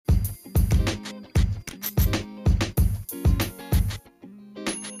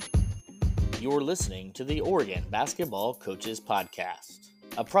You're listening to the Oregon Basketball Coaches Podcast,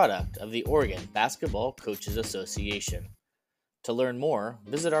 a product of the Oregon Basketball Coaches Association. To learn more,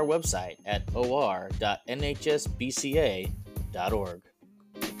 visit our website at or.nhsbca.org.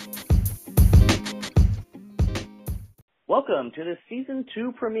 Welcome to the Season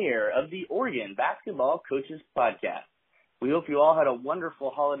 2 premiere of the Oregon Basketball Coaches Podcast. We hope you all had a wonderful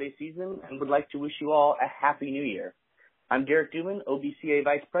holiday season and would like to wish you all a Happy New Year. I'm Derek Duman, OBCA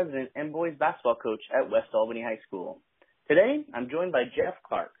Vice President and Boys Basketball Coach at West Albany High School. Today, I'm joined by Jeff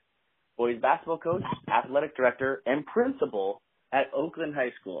Clark, Boys Basketball Coach, Athletic Director, and Principal at Oakland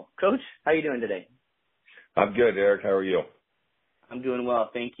High School. Coach, how are you doing today? I'm good, Derek. How are you? I'm doing well.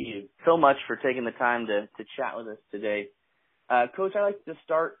 Thank you so much for taking the time to chat with us today. Coach, I like to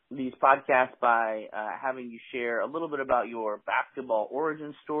start these podcasts by having you share a little bit about your basketball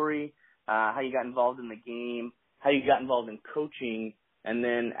origin story, how you got involved in the game, how you got involved in coaching, and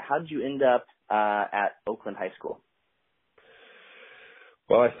then how did you end up at Oakland High School?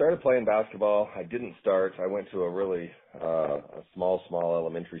 Well, I started playing basketball. I didn't start. I went to a really a small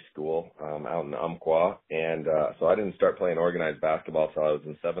elementary school out in Umpqua, and so I didn't start playing organized basketball until I was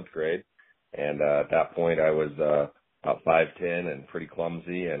in 7th grade. And at that point, I was about 5'10" and pretty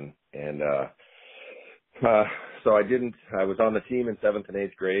clumsy, and so I was on the team in 7th and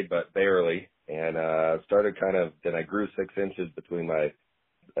 8th grade, but barely. And then I grew 6 inches between my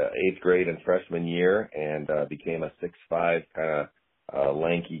 8th grade and freshman year, and became a 6'5" kind of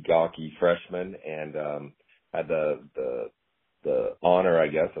lanky, gawky freshman, and had the honor, I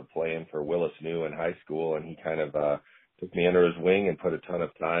guess, of playing for Willis New in high school. And he kind of took me under his wing and put a ton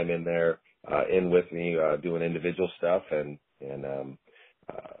of time in there, with me, doing individual stuff. So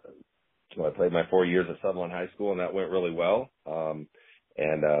I played my 4 years at Sutherland High School, and that went really well.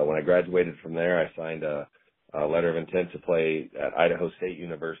 When I graduated from there, I signed a letter of intent to play at Idaho State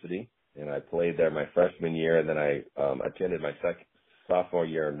University, and I played there my freshman year, and then I attended my sophomore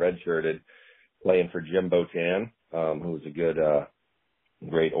year and redshirted, playing for Jim Botan, who was a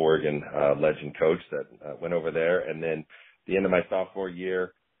great Oregon legend coach that went over there. And then at the end of my sophomore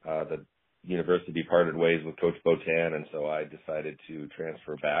year, the university parted ways with Coach Botan, and so I decided to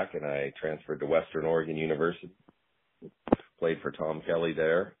transfer back, and I transferred to Western Oregon University. Played for Tom Kelly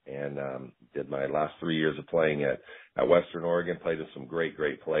there, and did my last 3 years of playing at Western Oregon. Played with some great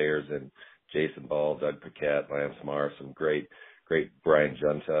players, and Jason Ball, Doug Paquette, Lance Marr, some great Brian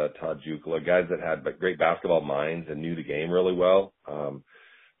Junta, Todd Jukla, guys that had great basketball minds and knew the game really well,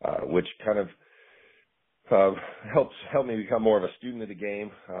 which kind of helped me become more of a student of the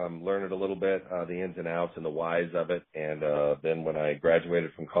game, learn it a little bit, the ins and outs and the whys of it. And then when I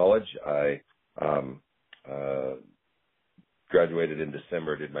graduated from college, I graduated in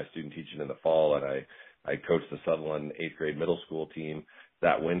December, did my student teaching in the fall, and I coached the Sutherland 8th grade middle school team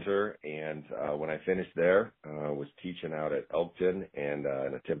that winter. And when I finished there, was teaching out at Elkton and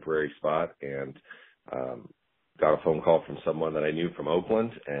in a temporary spot, and got a phone call from someone that I knew from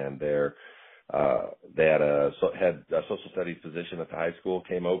Oakland, and they had a social studies position at the high school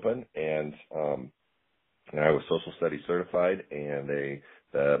came open, and I was social studies certified, and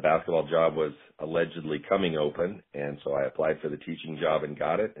the basketball job was allegedly coming open, and so I applied for the teaching job and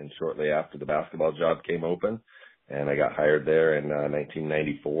got it. And shortly after, the basketball job came open, and I got hired there in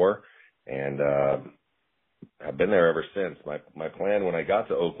 1994, and I've been there ever since. My plan when I got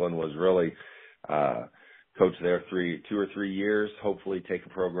to Oakland was really coach there 2 or 3 years, hopefully take a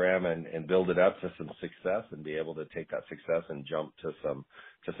program and build it up to some success, and be able to take that success and jump to some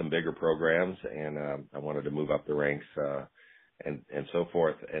bigger programs. And I wanted to move up the ranks and so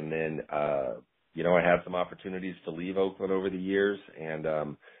forth. And then, I had some opportunities to leave Oakland over the years, and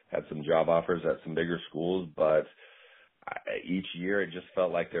had some job offers at some bigger schools, but each year it just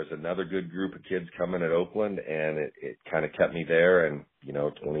felt like there's another good group of kids coming at Oakland, and it kind of kept me there. And,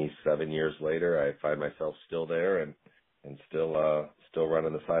 27 years later, I find myself still there and still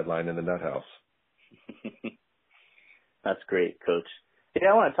running the sideline in the nut house. That's great, Coach.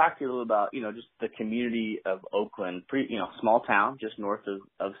 Yeah, I want to talk to you a little about, just the community of Oakland, small town just north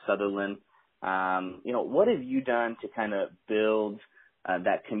of Sutherland. What have you done to kind of build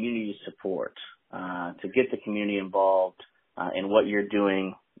that community support, to get the community involved in what you're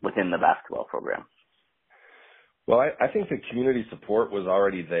doing within the basketball program? Well, I think the community support was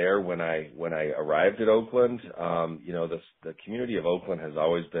already there when I arrived at Oakland. The community of Oakland has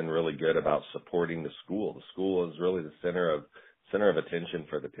always been really good about supporting the school. The school is really the center of attention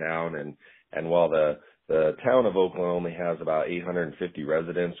for the town, and while the town of Oakland only has about 850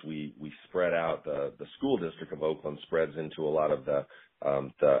 residents, we spread out. The school district of Oakland spreads into a lot of the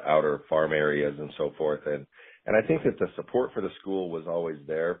outer farm areas and so forth, and I think that the support for the school was always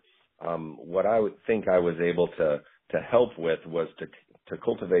there. what I would think I was able to help with was to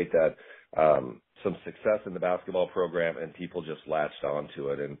cultivate that, some success in the basketball program, and people just latched onto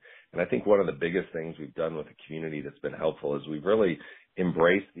it. And I think one of the biggest things we've done with the community that's been helpful is we've really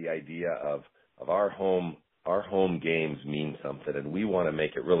embraced the idea of our home games mean something, and we want to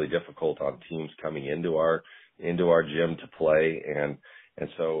make it really difficult on teams coming into our gym to play. And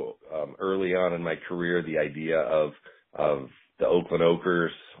so early on in my career, the idea of the Oakland Okers,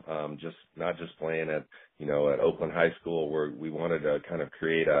 just not just playing at Oakland High School, where we wanted to kind of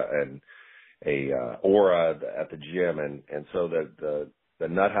create a aura at the gym, and so that the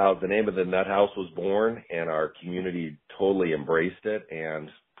Nut House, the name of the Nut House was born, and our community totally embraced it. And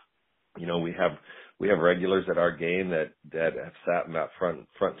we have regulars at our game that have sat in that front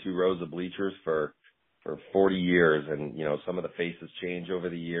 2 rows of bleachers for 40 years, and some of the faces change over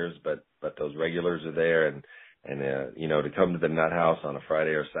the years, but those regulars are there. And to come to the Nut House on a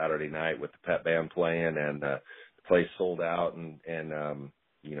Friday or Saturday night with the pep band playing, and the place sold out, and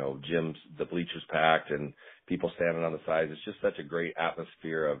gyms, the bleachers packed, and people standing on the sides. It's just such a great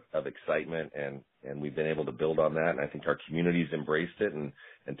atmosphere of excitement, and we've been able to build on that. And I think our community's embraced it and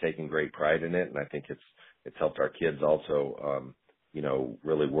taken great pride in it. And I think it's helped our kids also,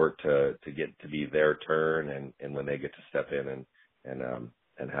 really work to get to be their turn, and when they get to step in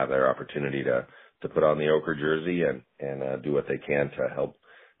and have their opportunity to put on the Ochre jersey and do what they can to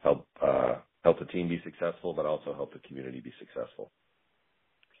help the team be successful, but also help the community be successful.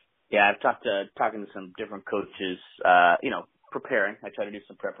 Yeah, I've talking to some different coaches, preparing. I try to do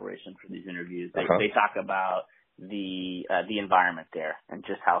some preparation for these interviews. They talk about the environment there and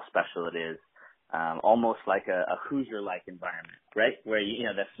just how special it is. Almost like a Hoosier-like environment, right? Where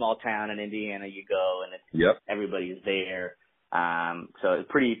that small town in Indiana, you go and everybody is there. So it's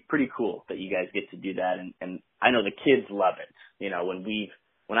pretty cool that you guys get to do that, and I know the kids love it.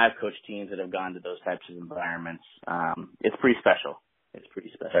 When I've coached teams that have gone to those types of environments, it's pretty special. It's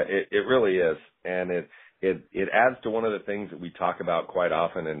pretty special. It really is, and it adds to one of the things that we talk about quite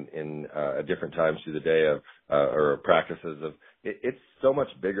often in different times through the day or practices of. It's so much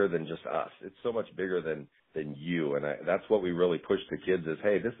bigger than just us. It's so much bigger than you, and that's what we really push the kids is,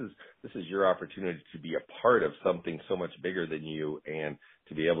 hey, this is your opportunity to be a part of something so much bigger than you, and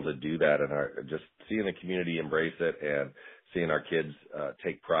to be able to do that, and just seeing the community embrace it, and seeing our kids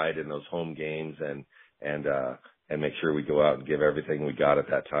take pride in those home games, and make sure we go out and give everything we got at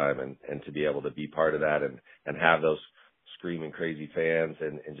that time, and to be able to be part of that, and have those screaming crazy fans,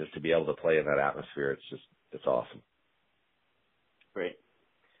 and just to be able to play in that atmosphere, it's awesome. Great.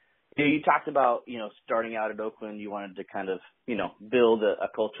 You talked about, starting out at Oakland, you wanted to kind of, build a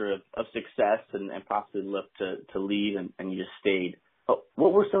culture of success and possibly look to leave, and you just stayed.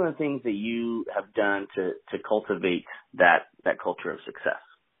 What were some of the things that you have done to cultivate that culture of success?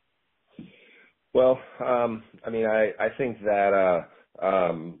 Well, I think that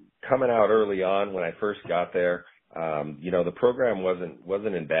coming out early on when I first got there, the program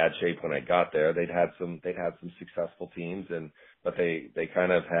wasn't in bad shape when I got there. They'd had some successful teams, but they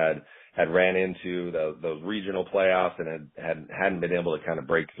kind of had ran into those regional playoffs and hadn't been able to kind of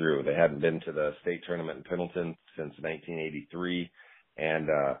break through. They hadn't been to the state tournament in Pendleton since 1983, and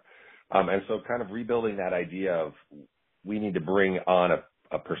so kind of rebuilding that idea of we need to bring on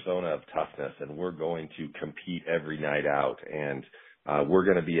a persona of toughness, and we're going to compete every night out, and we're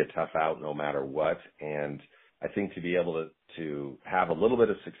going to be a tough out no matter what. And I think to be able to have a little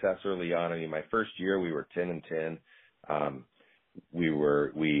bit of success early on. My first year we were 10-10.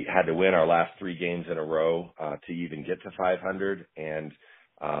 We had to win our last 3 games in a row to even get to 500, and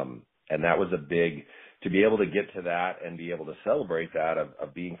that was to be able to get to that and be able to celebrate that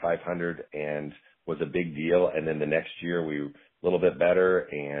of being 500 and was a big deal. And then the next year we were a little bit better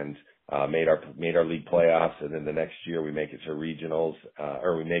and made our league playoffs, and then the next year we make it to regionals,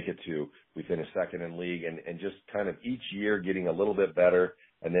 we finish second in league, and just kind of each year getting a little bit better,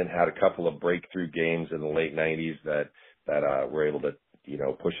 and then had a couple of breakthrough games in the late 90s that were able to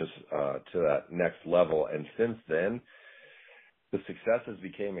push us to that next level. And since then, the successes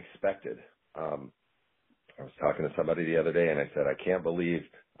became expected. I was talking to somebody the other day, and I said, I can't believe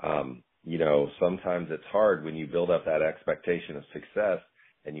sometimes it's hard when you build up that expectation of success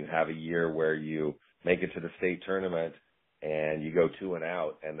and you have a year where you make it to the state tournament and you go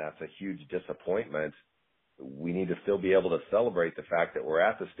 2-0, and that's a huge disappointment. We need to still be able to celebrate the fact that we're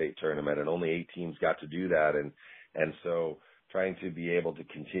at the state tournament and only 8 teams got to do that. And so trying to be able to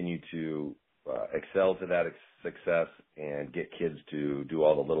continue to excel to that success and get kids to do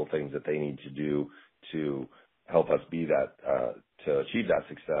all the little things that they need to do to help us be that, to achieve that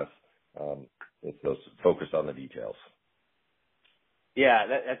success. It's those focus on the details. Yeah,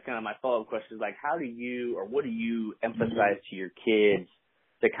 that's kind of my follow-up question is like, how do you, or what do you emphasize to your kids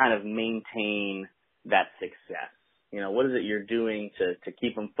to kind of maintain that success? You know, what is it you're doing to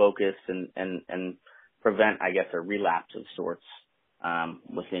keep them focused and prevent, I guess, a relapse of sorts,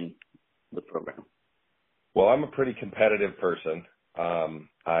 within the program? Well, I'm a pretty competitive person.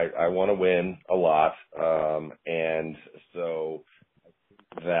 I want to win a lot. And so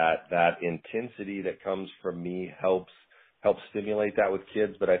that intensity that comes from me helps stimulate that with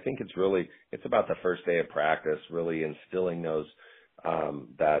kids. But I think it's about the first day of practice, really instilling those,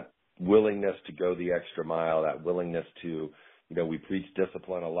 that willingness to go the extra mile, that willingness to, we preach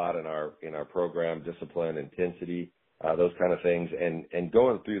discipline a lot in our program, discipline, intensity, those kind of things, and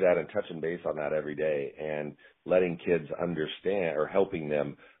going through that and touching base on that every day and letting kids understand, or helping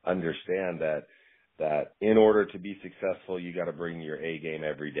them understand that in order to be successful, you got to bring your A game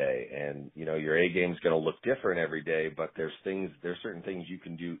every day. And, your A game is going to look different every day, but there's certain things you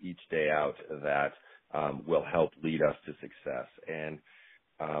can do each day out that will help lead us to success. And,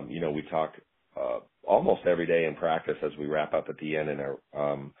 we talk almost every day in practice as we wrap up at the end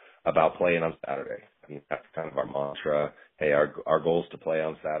about playing on Saturday. I mean, that's kind of our mantra. Hey, our goal is to play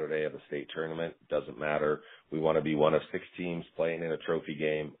on Saturday of a state tournament. Doesn't matter. We want to be one of 6 teams playing in a trophy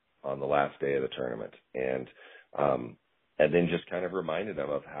game on the last day of the tournament. And then just kind of reminded them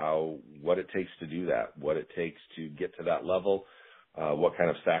of what it takes to do that, what it takes to get to that level, what kind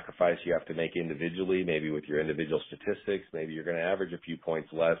of sacrifice you have to make individually, maybe with your individual statistics. Maybe you're going to average a few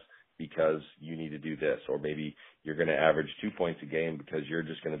points less because you need to do this, or maybe you're going to average 2 points a game because you're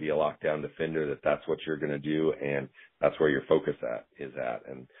just going to be a lockdown defender, that's what you're going to do, and that's where your focus is at.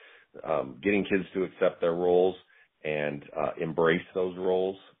 And getting kids to accept their roles and embrace those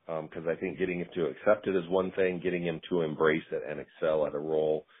roles, because I think getting them to accept it is one thing, getting them to embrace it and excel at a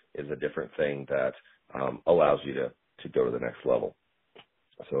role is a different thing that allows you to go to the next level.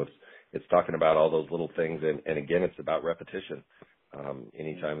 So it's talking about all those little things, and again, it's about repetition.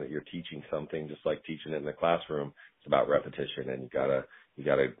 Anytime that you're teaching something, just like teaching it in the classroom, it's about repetition, and you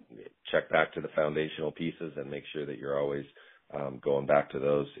gotta check back to the foundational pieces and make sure that you're always going back to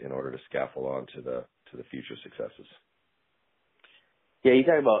those in order to scaffold on to the future successes. Yeah, you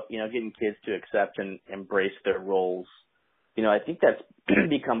talk about, getting kids to accept and embrace their roles. I think that's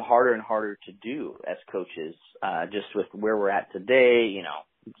become harder and harder to do as coaches, just with where we're at today,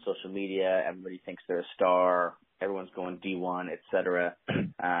 social media, everybody thinks they're a star, everyone's going D1, et cetera.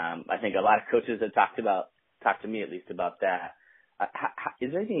 I think a lot of coaches have talked to me at least about that.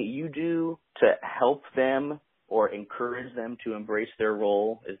 Is there anything that you do to help them or encourage them to embrace their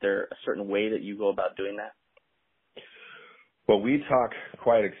role? Is there a certain way that you go about doing that? Well, we talk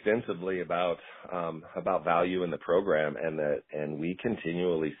quite extensively about value in the program, and we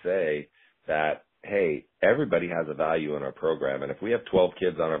continually say that, hey, everybody has a value in our program. And if we have 12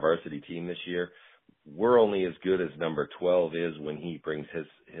 kids on our varsity team this year, we're only as good as number 12 is when he brings his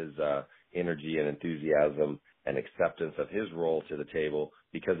energy and enthusiasm and acceptance of his role to the table,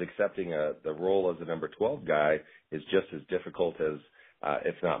 because accepting the role as a number 12 guy is just as difficult as,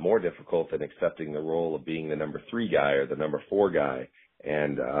 if not more difficult than accepting the role of being the number 3 guy or the number 4 guy,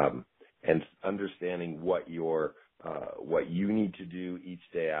 and understanding what you need to do each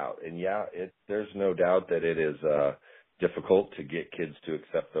day out. And yeah, there's no doubt that it is difficult to get kids to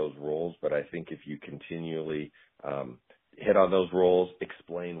accept those roles, but I think if you continually hit on those roles,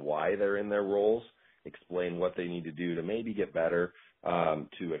 explain why they're in their roles, explain what they need to do to maybe get better,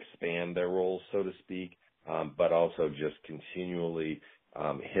 to expand their roles, so to speak, but also just continually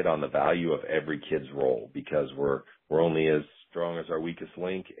hit on the value of every kid's role, because we're only as strong as our weakest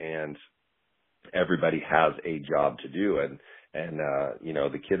link, and everybody has a job to do. And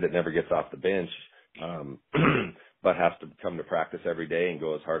the kid that never gets off the bench, but has to come to practice every day and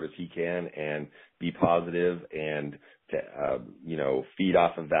go as hard as he can and be positive and to, feed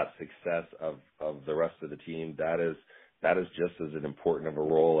off of that success of the rest of the team, that is just as important of a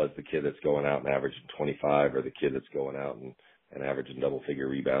role as the kid that's going out and averaging 25, or the kid that's going out and averaging double-figure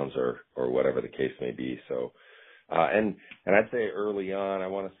rebounds, or whatever the case may be. So, and I'd say early on, I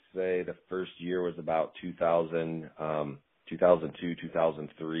want to say the first year was about 2002,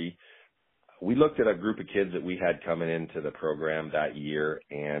 2003. We looked at a group of kids that we had coming into the program that year,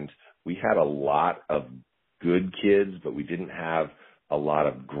 and we had a lot of good kids, but we didn't have a lot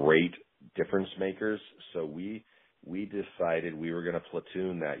of great difference makers. So we decided we were going to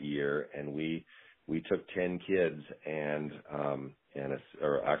platoon that year, and we took 10 kids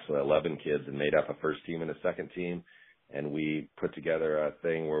or actually 11 kids, and made up a first team and a second team. And we put together a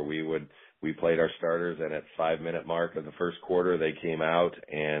thing where we played our starters, and at 5-minute mark of the first quarter, they came out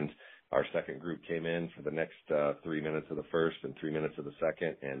and our second group came in for the next 3 minutes of the first and 3 minutes of the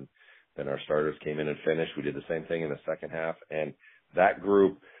second, and then our starters came in and finished. We did the same thing in the second half, and that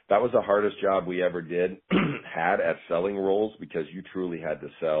group, that was the hardest job we ever did had at selling roles, because you truly had to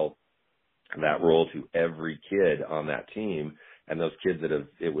sell that role to every kid on that team. And those kids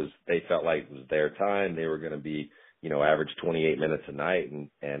they felt like it was their time. They were going to be, average 28 minutes a night,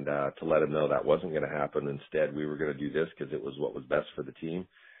 and to let them know that wasn't going to happen. Instead, we were going to do this because it was what was best for the team.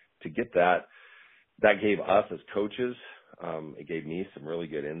 To get that gave us as coaches, it gave me some really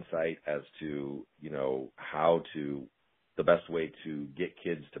good insight as to, the best way to get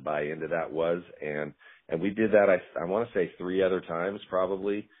kids to buy into that was. And we did that, I want to say 3 other times,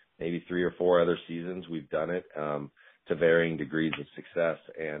 probably, maybe 3 or 4 other seasons we've done it, to varying degrees of success.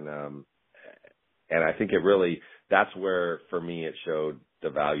 And I think that's where, for me, it showed the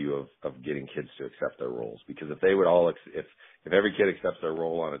value of getting kids to accept their roles. Because if they would if every kid accepts their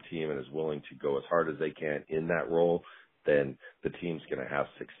role on a team and is willing to go as hard as they can in that role, then the team's going to have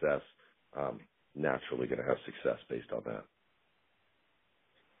success, naturally going to have success based on that.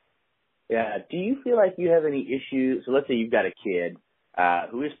 Yeah. Do you feel like you have any issues? So let's say you've got a kid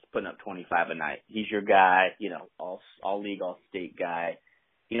who is putting up 25 a night. He's your guy, all league, all state guy.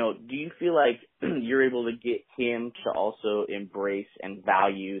 Do you feel like you're able to get him to also embrace and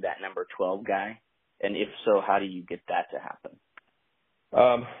value that number 12 guy? And if so, how do you get that to happen?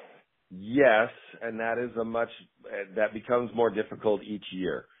 Yes, and that becomes more difficult each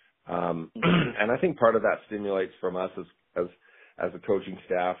year. And I think part of that stimulates from us as a coaching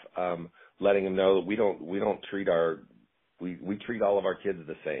staff, letting them know that we don't treat we treat all of our kids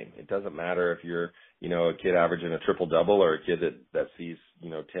the same. It doesn't matter if you're, a kid averaging a triple double or a kid that sees,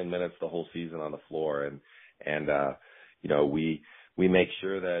 10 minutes the whole season on the floor. And we make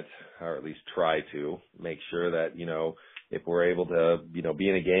sure that, or at least try to make sure that, if we're able to, be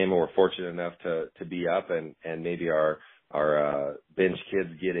in a game and we're fortunate enough to be up and maybe our bench kids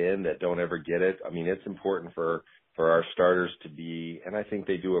get in that don't ever get it. I mean, it's important for our starters to be, and I think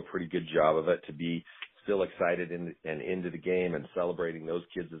they do a pretty good job of it, to be still excited and into the game and celebrating those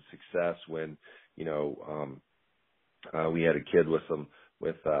kids' success when, we had a kid with some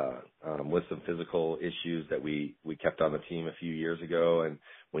physical issues that we kept on the team a few years ago. And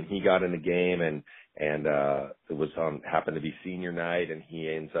when he got in the game and it was happened to be senior night, and he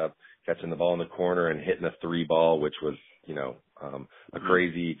ends up catching the ball in the corner and hitting a 3 ball, which was, a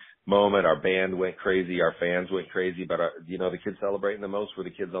crazy moment. Our band went crazy. Our fans went crazy, but the kids celebrating the most were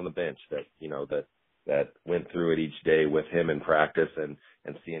the kids on the bench that went through it each day with him in practice and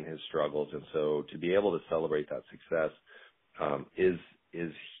seeing his struggles. And so to be able to celebrate that success,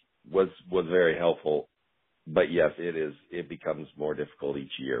 was very helpful. But yes, it becomes more difficult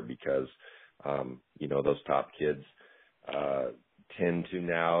each year because, those top kids, tend to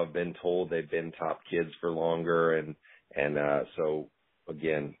now have been told they've been top kids for longer. And so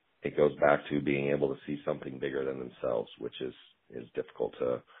again, it goes back to being able to see something bigger than themselves, which is difficult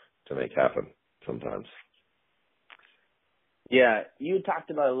to make happen sometimes. Yeah. You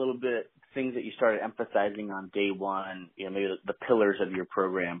talked about a little bit things that you started emphasizing on day one, maybe the pillars of your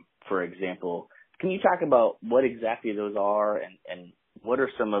program, for example. Can you talk about what exactly those are and what are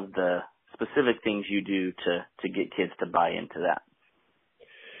some of the specific things you do to get kids to buy into that?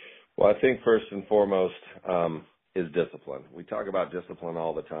 Well, I think first and foremost is discipline. We talk about discipline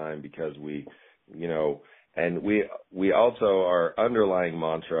all the time because and we also, our underlying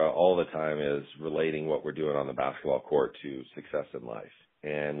mantra all the time is relating what we're doing on the basketball court to success in life.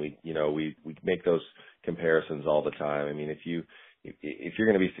 And we make those comparisons all the time. I mean, if you're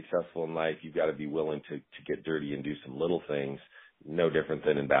going to be successful in life, you've got to be willing to get dirty and do some little things, no different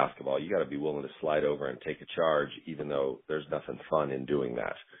than in basketball. You got to be willing to slide over and take a charge, even though there's nothing fun in doing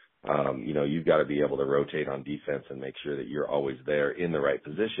that. You've got to be able to rotate on defense and make sure that you're always there in the right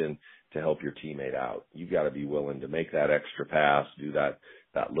position to help your teammate out. You've got to be willing to make that extra pass, do that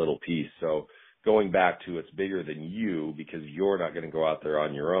little piece. So going back to it's bigger than you, because you're not going to go out there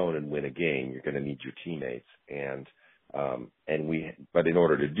on your own and win a game. You're going to need your teammates. But in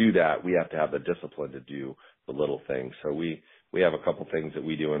order to do that, we have to have the discipline to do the little things. So we have a couple things that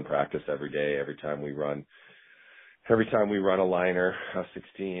we do in practice every day. Every time we run a liner, a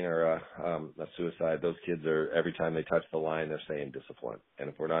 16 or a suicide, those kids every time they touch the line, they're saying discipline. And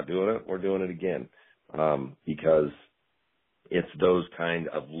if we're not doing it, we're doing it again. Because it's those kind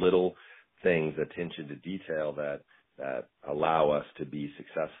of little things, attention to detail that allow us to be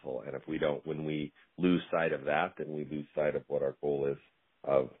successful. And when we lose sight of that, then we lose sight of what our goal is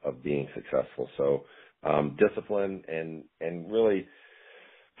of being successful. So, discipline and really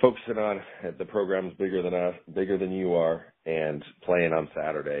focusing on the program's bigger than us, bigger than you are, and playing on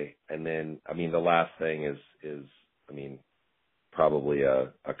Saturday. And then, I mean, the last thing is I mean, probably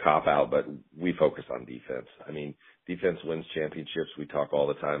a cop out, but we focus on defense. I mean, defense wins championships. We talk all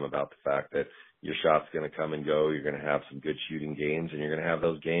the time about the fact that your shot's going to come and go. You're going to have some good shooting games, and you're going to have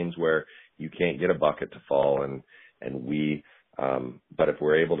those games where you can't get a bucket to fall. And we, but if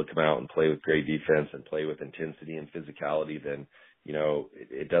we're able to come out and play with great defense and play with intensity and physicality, then, you know,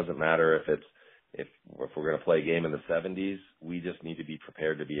 it doesn't matter if we're going to play a game in the 70s, we just need to be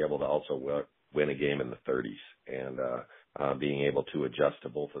prepared to be able to also win a game in the 30s, and being able to adjust to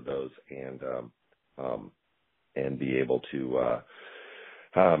both of those and be able to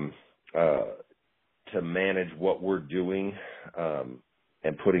manage what we're doing,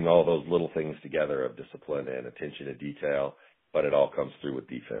 and putting all those little things together of discipline and attention to detail, but it all comes through with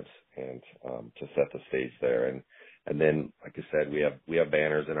defense and to set the stage there. And then, like I said, we have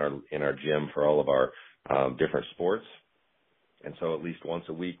banners in our gym for all of our different sports. And so at least once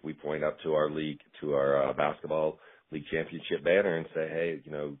a week we point up to our league, to our basketball league championship banner and say, hey,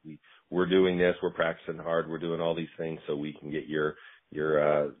 you know, we're doing this, we're practicing hard, we're doing all these things so we can get your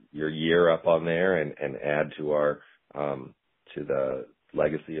year up on there and add to our to the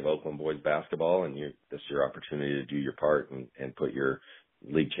legacy of Oakland boys basketball. And this is your opportunity to do your part and put your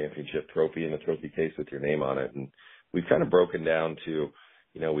league championship trophy in a trophy case with your name on it. And we've kind of broken down to,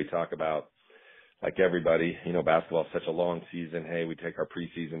 you know, we talk about, like everybody, you know, basketball is such a long season. Hey, we take our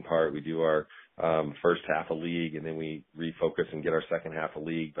preseason part, we do our first half of league, and then we refocus and get our second half of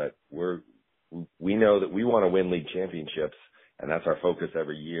league. But we know that we want to win league championships, and that's our focus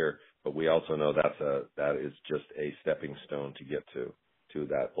every year. But we also know that is just a stepping stone to get to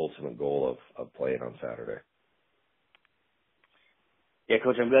that ultimate goal of playing on Saturday. Yeah,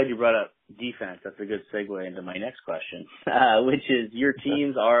 Coach, I'm glad you brought up defense. That's a good segue into my next question, which is your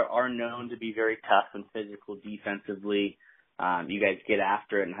teams are known to be very tough and physical defensively. You guys get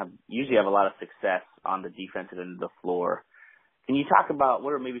after it and usually have a lot of success on the defensive end of the floor. Can you talk about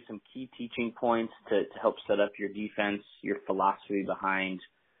what are maybe some key teaching points to help set up your defense, your philosophy behind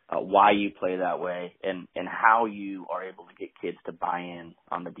why you play that way, and how you are able to get kids to buy in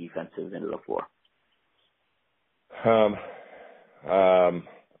on the defensive end of the floor?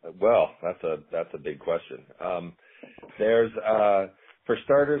 Well, that's a big question. There's for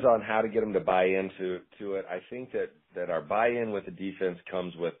starters on how to get them to buy into it. I think that our buy-in with the defense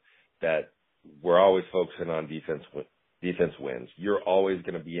comes with that we're always focusing on defense. Defense wins. You're always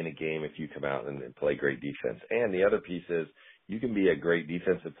going to be in a game if you come out and play great defense. And the other piece is you can be a great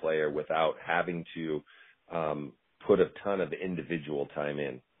defensive player without having to put a ton of individual time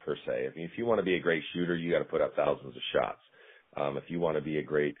in per se. I mean, if you want to be a great shooter, you got to put up thousands of shots. If you want to be a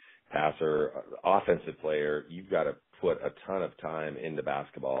great passer, offensive player, you've got to put a ton of time into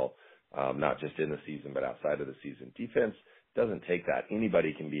basketball, not just in the season, but outside of the season. Defense doesn't take that.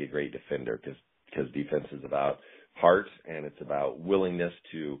 Anybody can be a great defender because defense is about heart, and it's about willingness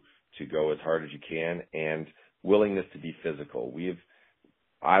to go as hard as you can and willingness to be physical.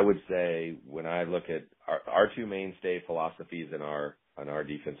 I would say when I look at our two mainstay philosophies in our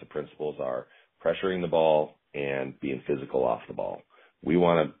defensive principles are pressuring the ball and being physical off the ball. We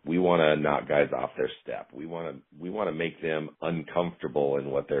want to knock guys off their step. We want to make them uncomfortable in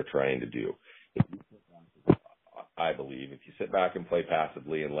what they're trying to do. I believe if you sit back and play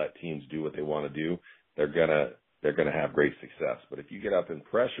passively and let teams do what they want to do, they're gonna have great success. But if you get up and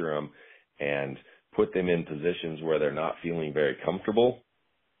pressure them and put them in positions where they're not feeling very comfortable,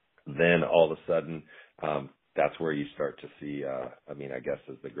 then all of a sudden that's where you start to see. I guess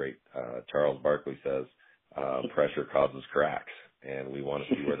as the great Charles Barkley says, pressure causes cracks, and we want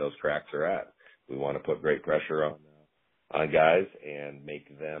to see where those cracks are at. We want to put great pressure on guys and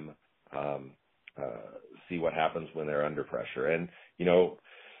make them see what happens when they're under pressure. And you know,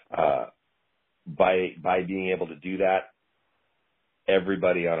 by being able to do that,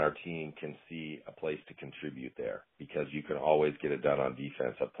 everybody on our team can see a place to contribute there, because you can always get it done on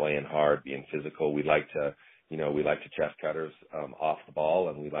defense of playing hard, being physical. We like to chest cutters off the ball,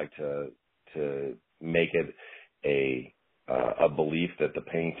 and we like to make it a belief that the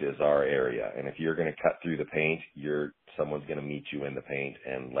paint is our area. And if you're going to cut through the paint, someone's going to meet you in the paint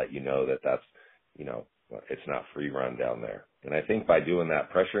and let you know that that's, you know, it's not free run down there. And I think by doing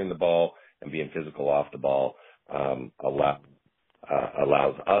that, pressuring the ball and being physical off the ball allows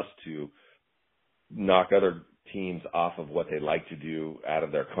us to knock other teams off of what they like to do, out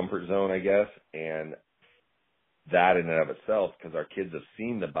of their comfort zone, I guess. And that in and of itself, because our kids have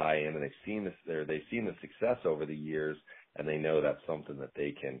seen the buy-in and they've seen the success over the years, and they know that's something that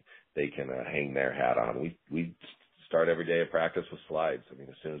they can hang their hat on. We start every day of practice with slides. I mean,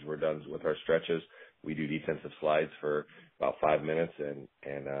 as soon as we're done with our stretches, we do defensive slides for about 5 minutes, and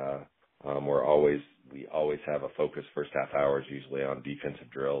we always have a focus first half hours usually on defensive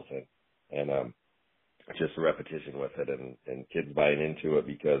drills and just a repetition with it and kids buying into it,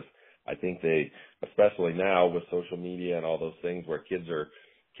 because I think they, especially now with social media and all those things where kids are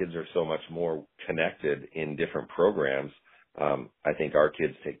so much more connected in different programs. I think our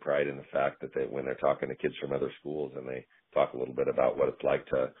kids take pride in the fact that when they're talking to kids from other schools and they talk a little bit about what it's like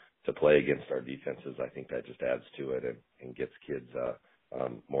to play against our defenses, I think that just adds to it and gets kids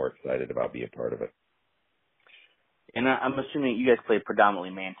more excited about being part of it. And I'm assuming you guys play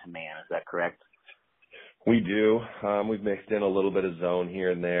predominantly man-to-man. Is that correct? We do. We've mixed in a little bit of zone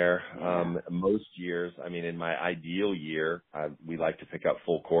here and there. Most years, I mean, in my ideal year, we like to pick up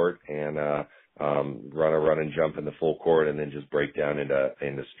full court and run and jump in the full court and then just break down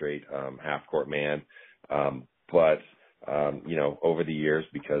into straight half court man. But over the years,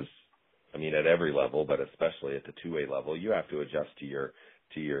 because I mean, at every level, but especially at the 2A level, you have to adjust to your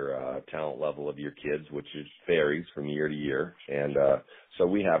talent level of your kids, which varies from year to year. And so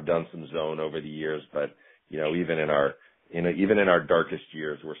we have done some zone over the years, but even in our darkest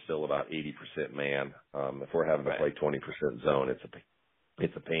years, we're still about 80% man. If we're having to play 20% zone,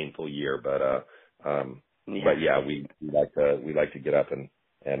 it's a painful year, but yeah, we like to get up and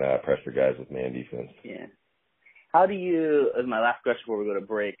pressure guys with man defense. Yeah. How do you, as my last question before we go to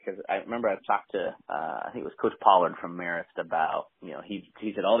break, because I remember I talked to, I think it was Coach Pollard from Marist about, he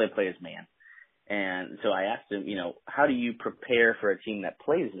said all they play is man. And so I asked him, how do you prepare for a team that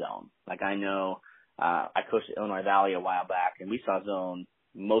plays zone? Like I know, I coached at Illinois Valley a while back and we saw zone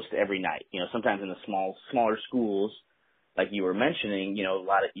most every night. Sometimes in the smaller schools, like you were mentioning, you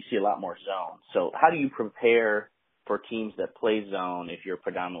see a lot more zone. So how do you prepare for teams that play zone if you're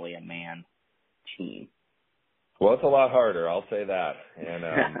predominantly a man team? Well, it's a lot harder, I'll say that. And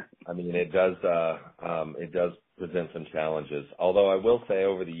I mean, it does present some challenges. Although I will say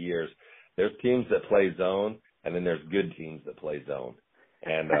over the years, there's teams that play zone and then there's good teams that play zone.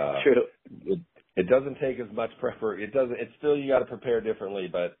 And true. It doesn't take as much it's still, you got to prepare differently,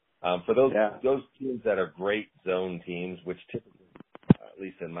 but for those teams that are great zone teams, which typically, at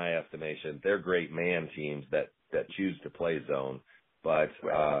least in my estimation, they're great man teams that choose to play zone. But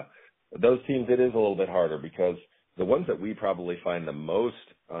those teams, it is a little bit harder because the ones that we probably find the most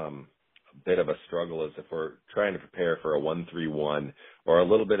bit of a struggle is if we're trying to prepare for a 1-3-1 or a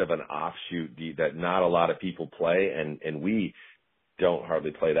little bit of an offshoot that not a lot of people play, and we don't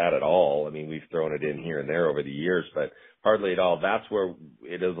hardly play that at all. I mean, we've thrown it in here and there over the years, but hardly at all. That's where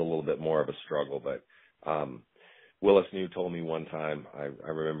it is a little bit more of a struggle. But Willis New told me one time, I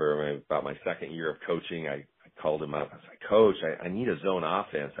remember about my second year of coaching, I called him up. I was like, Coach, I need a zone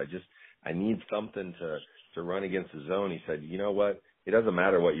offense. I need something to run against the zone. He said, you know what? It doesn't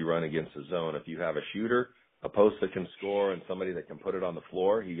matter what you run against the zone. If you have a shooter, a post that can score, and somebody that can put it on the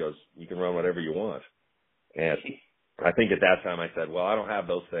floor, he goes, you can run whatever you want. And I think at that time I said, well, I don't have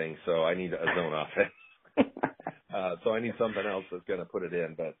those things, so I need a zone offense. So I need something else that's going to put it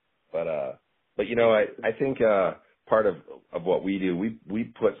in. But I think part of what we do, we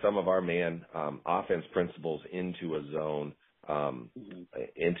put some of our man offense principles into a zone,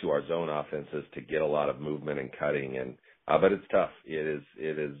 into our zone offenses to get a lot of movement and cutting. And but it's tough. It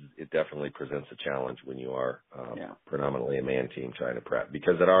definitely presents a challenge when you are predominantly a man team trying to prep,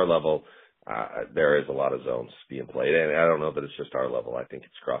 because at our level, there is a lot of zones being played. And I don't know that it's just our level. I think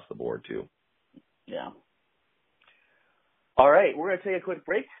it's across the board too. Yeah. All right. We're going to take a quick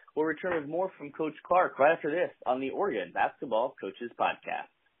break. We'll return with more from Coach Clark right after this on the Oregon Basketball Coaches Podcast.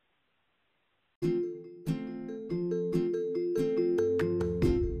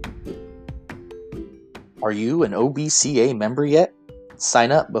 Are you an OBCA member yet?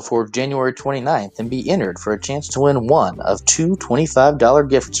 Sign up before January 29th and be entered for a chance to win one of two $25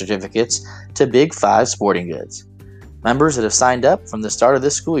 gift certificates to Big 5 Sporting Goods. Members that have signed up from the start of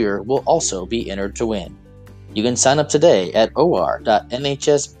this school year will also be entered to win. You can sign up today at or.nhsbca.org.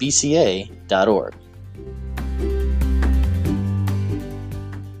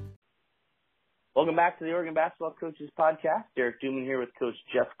 Welcome back to the Oregon Basketball Coaches Podcast. Derek Duman here with Coach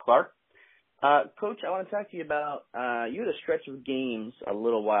Jeff Clark. Coach, I want to talk to you about, you had a stretch of games a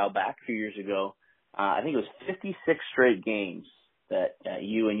little while back, a few years ago. I think it was 56 straight games that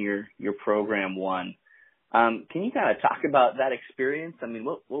you and your program won. Can you kind of talk about that experience? I mean,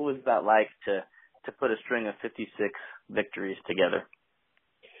 what was that like to put a string of 56 victories together?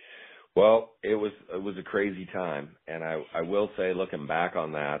 Well, it was a crazy time, and I will say, looking back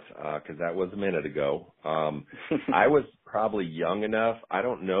on that, because that was a minute ago, I was probably young enough. I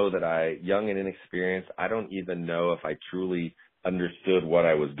don't know that young and inexperienced. I don't even know if I truly understood what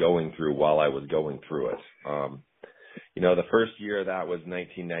I was going through while I was going through it. The first year, that was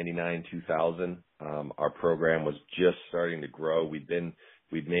 1999, 2000. Our program was just starting to grow. We'd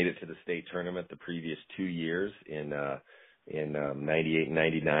made it to the state tournament the previous 2 years in 98 and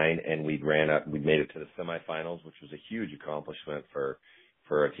 99, and we'd made it to the semifinals, which was a huge accomplishment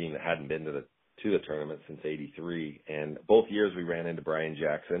for a team that hadn't been to the tournament since 83. And both years we ran into Brian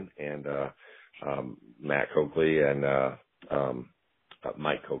Jackson and Matt Coakley and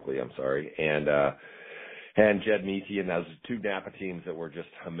Mike Coakley, I'm sorry, and Jed Meaty, and those two Napa teams that were just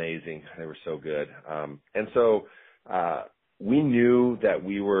amazing. They were so good. And so we knew that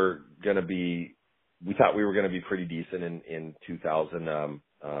we thought we were going to be pretty decent in 2000.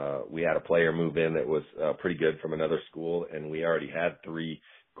 We had a player move in that was pretty good from another school, and we already had 3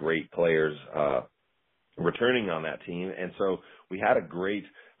 great players returning on that team. And so we had a great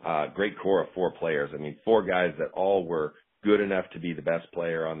core of 4 players. I mean, 4 guys that all were good enough to be the best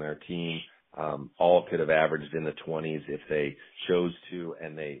player on their team. All could have averaged in the 20s if they chose to,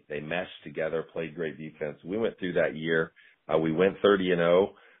 and they meshed together, played great defense. We went through that year. We went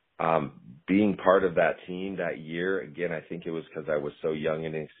 30-0. Being part of that team that year, again, I think it was because I was so young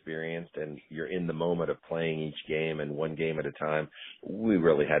and inexperienced, and you're in the moment of playing each game and one game at a time. We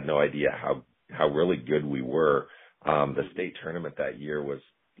really had no idea how really good we were. The state tournament that year was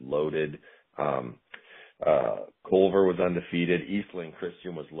loaded. Culver was undefeated. Eastland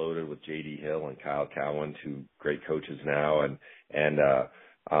Christian was loaded with J.D. Hill and Kyle Cowan, 2 great coaches now, and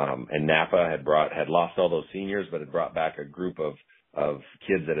Napa had lost all those seniors, but had brought back a group of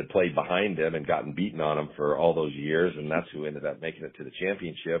kids that had played behind them and gotten beaten on them for all those years, and that's who ended up making it to the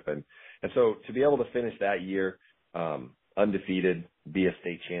championship. And so to be able to finish that year undefeated, be a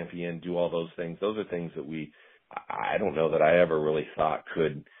state champion, do all those things are things that I don't know that I ever really thought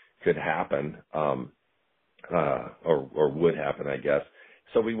could happen, or would happen, I guess.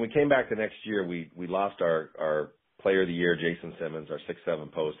 So we came back the next year. We lost our player of the year, Jason Simmons, our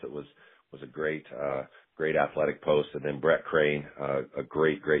 6'7" post that was a great athletic post, and then Brett Crane, a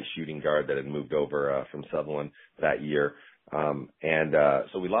great shooting guard that had moved over from Sutherland that year.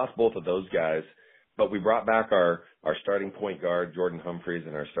 So we lost both of those guys, but we brought back our starting point guard, Jordan Humphreys,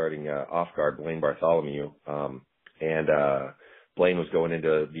 and our starting off guard, Blaine Bartholomew. Blaine was going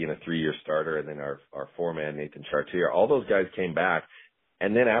into being a 3-year starter, and then our 4-man, Nathan Chartier. All those guys came back.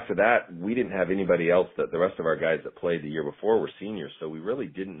 And then after that, we didn't have anybody else. That the rest of our guys that played the year before were seniors, so we really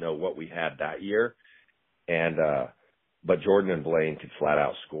didn't know what we had that year. And but Jordan and Blaine could flat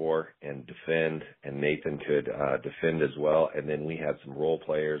out score and defend, and Nathan could defend as well. And then we had some role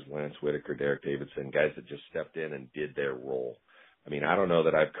players, Lance Whitaker, Derek Davidson, guys that just stepped in and did their role. I mean, I don't know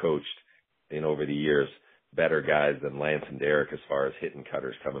that I've coached over the years better guys than Lance and Derek as far as hitting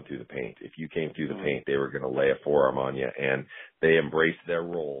cutters coming through the paint. If you came through the paint, they were going to lay a forearm on you, and they embraced their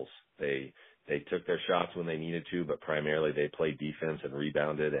roles. They took their shots when they needed to, but primarily they played defense and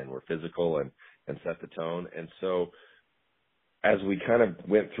rebounded and were physical and set the tone. And so as we kind of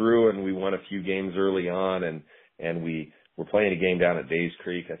went through and we won a few games early on, and we were playing a game down at Days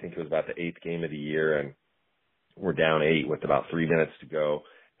Creek, I think it was about the 8th game of the year, and we're down 8 with about 3 minutes to go,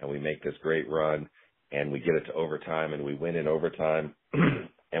 and we make this great run. And we get it to overtime, and we win in overtime.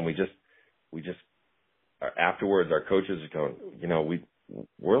 And we just afterwards, our coaches are going,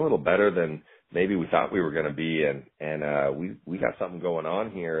 we're a little better than maybe we thought we were going to be, and we got something going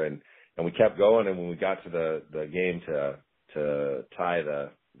on here, and we kept going. And when we got to the game to tie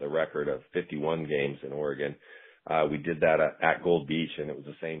the record of 51 games in Oregon, we did that at Gold Beach, and it was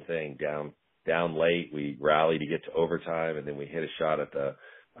the same thing. Down late, we rallied to get to overtime, and then we hit a shot at the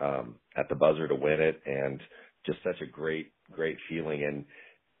buzzer to win it, and just such a great feeling. And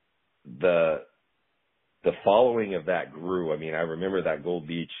the following of that grew. I mean, I remember that Gold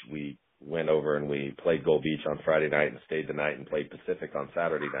Beach, we went over and we played Gold Beach on Friday night and stayed the night and played Pacific on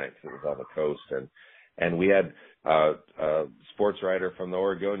Saturday night because it was on the coast. And we had a sports writer from the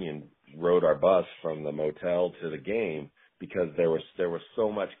Oregonian rode our bus from the motel to the game because there was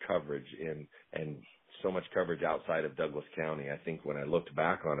so much coverage and so much coverage outside of Douglas County. I think when I looked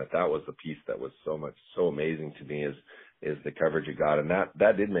back on it, that was the piece that was so amazing to me is the coverage it got. And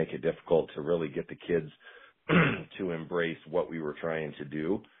that did make it difficult to really get the kids to embrace what we were trying to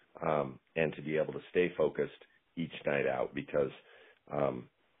do, and to be able to stay focused each night out because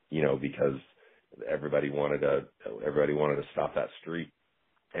everybody wanted to stop that streak.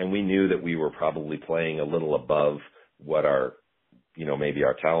 And we knew that we were probably playing a little above what our maybe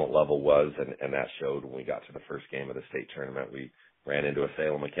our talent level was, and that showed when we got to the first game of the state tournament. We ran into a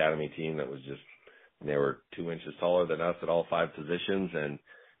Salem Academy team that was just, they were 2 inches taller than us at all 5 positions, and,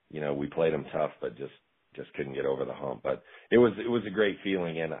 we played them tough, but just couldn't get over the hump. But it was a great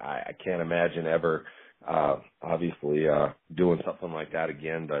feeling, and I can't imagine ever, obviously, doing something like that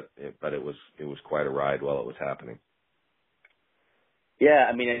again, but it was quite a ride while it was happening. Yeah,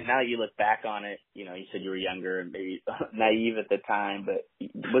 I mean, and now you look back on it, you said you were younger and maybe naive at the time, but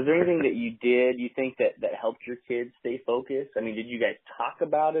was there anything that you did, you think, that helped your kids stay focused? I mean, did you guys talk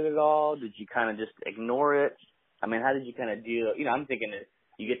about it at all? Did you kind of just ignore it? I mean, how did you kind of deal? I'm thinking that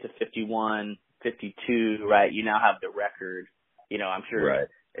you get to 51, 52, right? You now have the record. I'm sure right.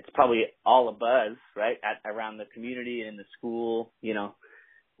 It's probably all a buzz, right, around the community and in the school.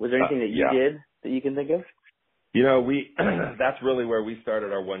 Was there anything that you did that you can think of? That's really where we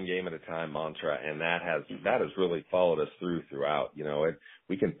started our one game at a time mantra, and that has really followed us throughout.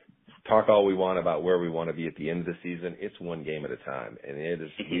 We can talk all we want about where we want to be at the end of the season. It's one game at a time, and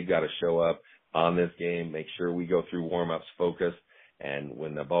we've got to show up on this game, make sure we go through warm-ups focused, and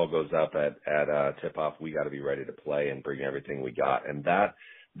when the ball goes up at tip-off, we got to be ready to play and bring everything we got. And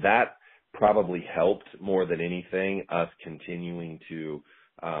that probably helped more than anything, us continuing to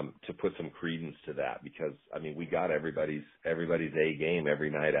put some credence to that, because we got everybody's A game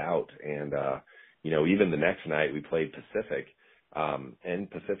every night out, and even the next night we played Pacific, and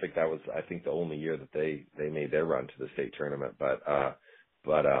Pacific, that was I think the only year that they made their run to the state tournament, but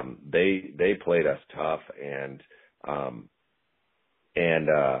they played us tough, and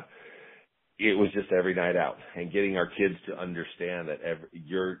it was just every night out, and getting our kids to understand that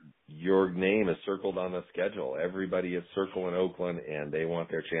your name is circled on the schedule. Everybody is circling Oakland, and they want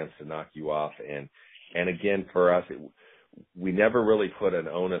their chance to knock you off. And again, for us, we never really put an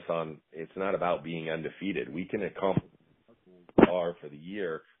onus on. It's not about being undefeated. We can accomplish what we are for the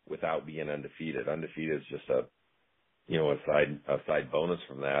year without being undefeated. Undefeated is just a side bonus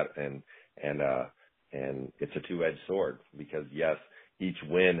from that, and it's a two-edged sword, because yes, each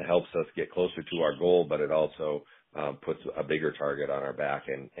win helps us get closer to our goal, but it also puts a bigger target on our back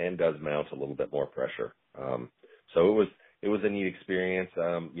and does mount a little bit more pressure. So it was a neat experience.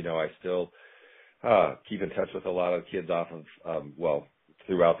 I still keep in touch with a lot of kids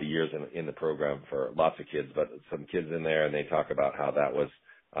throughout the years in the program, for lots of kids, but some kids in there, and they talk about how that was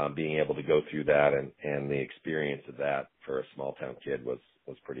being able to go through that, and the experience of that for a small town kid was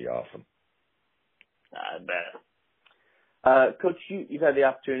pretty awesome. I bet. Coach, you've had the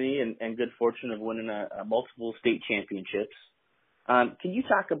opportunity and good fortune of winning multiple state championships. Can you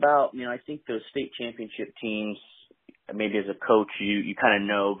talk about, I think those state championship teams, maybe as a coach, you kind of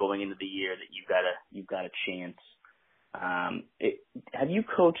know going into the year that you've got a chance. Have you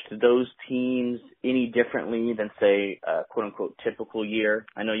coached those teams any differently than, say, a quote unquote typical year?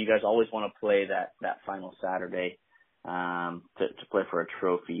 I know you guys always want to play that final Saturday to play for a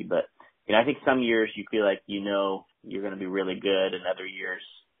trophy, but I think some years you feel like you're going to be really good, and other years,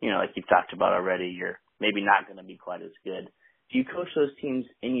 like you've talked about already, you're maybe not going to be quite as good. Do you coach those teams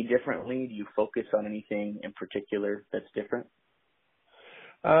any differently? Do you focus on anything in particular that's different?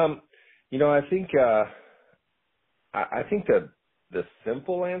 I think the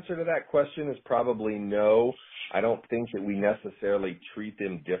simple answer to that question is probably no. I don't think that we necessarily treat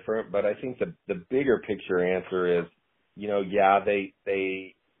them different, but I think the bigger picture answer is,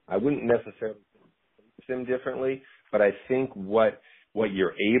 I wouldn't necessarily treat them differently, but I think what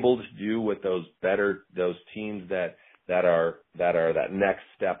you're able to do with those teams that are that next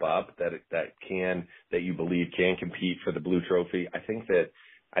step up, that you believe can compete for the Blue Trophy, I think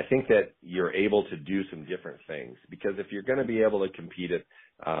that you're able to do some different things, because if you're going to be able to compete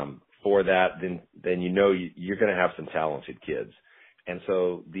for that, then you're going to have some talented kids. And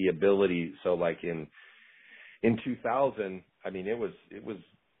so the ability, so like in 2000,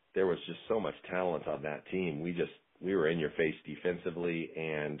 there was just so much talent on that team. We were in your face defensively,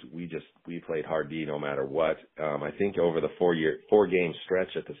 and we played hard D no matter what. I think over the 4-game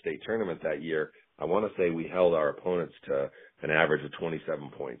stretch at the state tournament that year, I want to say we held our opponents to an average of 27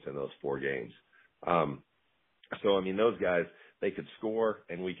 points in those 4 games. Those guys, they could score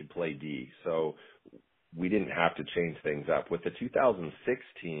and we could play D. So we didn't have to change things up. With the 2006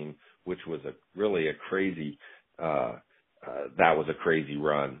 team, which was really a crazy, that was a crazy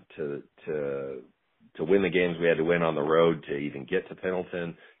run to win the games we had to win on the road, to even get to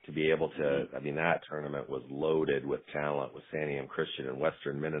Pendleton, to be able to, that tournament was loaded with talent, with Santiam Christian and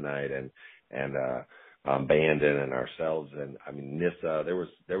Western Mennonite and Bandon and ourselves, and Nissa.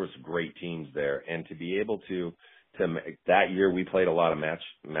 There was great teams there, and to be able to that year we played a lot of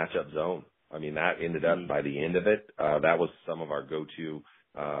matchup zone, I mean, that ended up by the end of it. That was some of our go-to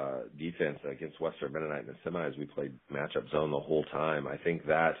defense against Western Mennonite in the semis. We played matchup zone the whole time. I think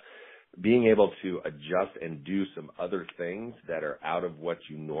that being able to adjust and do some other things that are out of what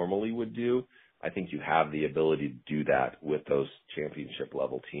you normally would do, I think you have the ability to do that with those championship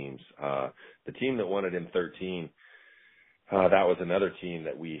level teams. The team that won it in 13, that was another team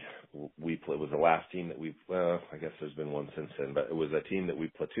that we played. It was the last team that I guess there's been one since then, but it was a team that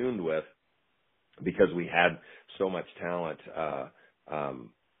we platooned with because we had so much talent,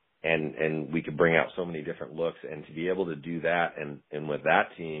 and we could bring out so many different looks, and to be able to do that, and with that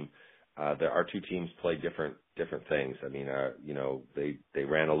team, our two teams played different things. I mean, they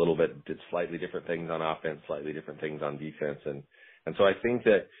ran a little bit, did slightly different things on offense, slightly different things on defense, and so I think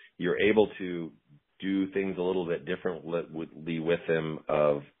that you're able to do things a little bit differently with them,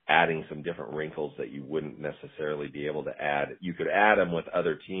 of adding some different wrinkles that you wouldn't necessarily be able to add. You could add them with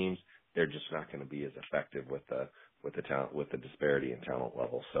other teams. They're just not going to be as effective with the talent, with the disparity in talent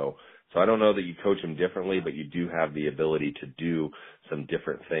level. So I don't know that you coach them differently, but you do have the ability to do some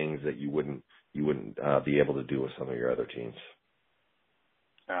different things that you wouldn't be able to do with some of your other teams.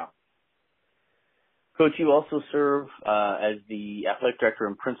 Yeah. Coach, you also serve as the athletic director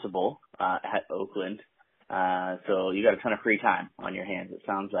and principal at Oakland, so you got a ton of free time on your hands, it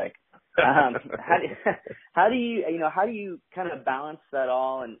sounds like. How do you kind of balance that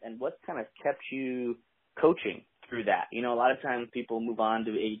all, and what's kind of kept you coaching through that? You know, a lot of times people move on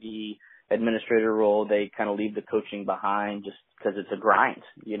to AD administrator role, they kind of leave the coaching behind just because it's a grind.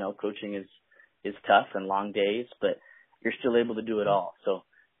 You know, coaching is tough and long days, but you're still able to do it all. So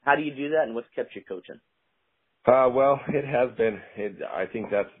how do you do that, and what's kept you coaching? Well, it has been. I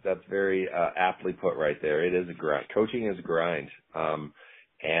think that's very aptly put right there. It is a grind. Coaching is a grind,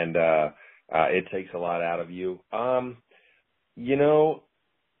 and it takes a lot out of you. You know,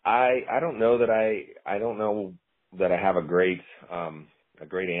 I don't know that I have a great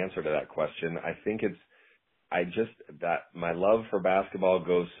answer to that question. I think that my love for basketball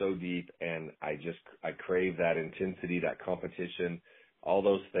goes so deep, and I crave that intensity, that competition, all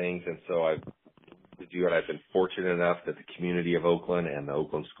those things, and so I've been fortunate enough that the community of Oakland and the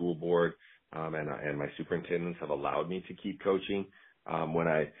Oakland School Board and my superintendents have allowed me to keep coaching. When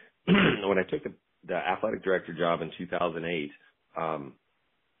I took the athletic director job in 2008,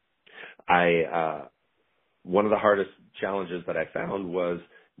 one of the hardest challenges that I found was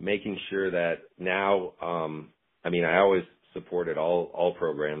making sure that now, I always supported all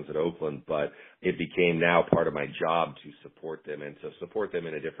programs at Oakland, but it became now part of my job to support them, and to support them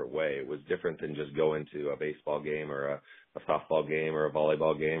in a different way. It was different than just going to a baseball game or a softball game or a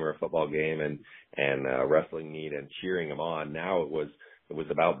volleyball game or a football game and a wrestling meet and cheering them on. Now it was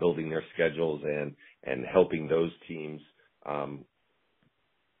about building their schedules and helping those teams, find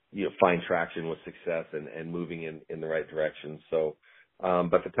traction with success and moving in the right direction. So,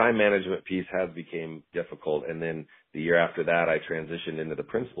 but the time management piece has become difficult. And then the year after that, I transitioned into the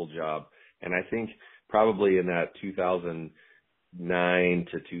principal job. And I think probably in that 2009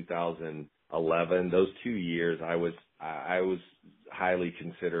 to 2011, those 2 years, I was highly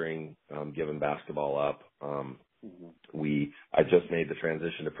considering giving basketball up. I just made the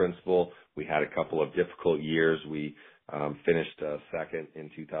transition to principal. We had a couple of difficult years. We finished second in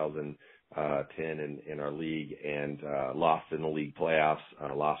 2010 in our league and lost in the league playoffs,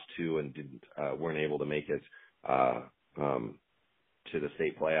 lost two and weren't able to make it to the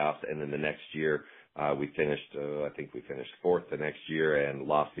state playoffs. And then the next year we finished, I think we finished fourth the next year and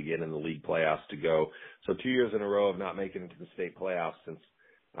lost again in the league playoffs to go. So 2 years in a row of not making it to the state playoffs since,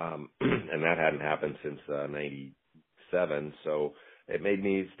 and that hadn't happened since 97. So it made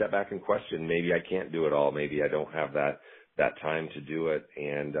me step back and question, maybe I can't do it all. Maybe I don't have that time to do it.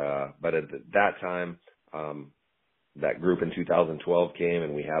 And, but at that time, that group in 2012 came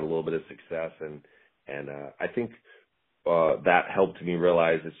and we had a little bit of success. And I think, that helped me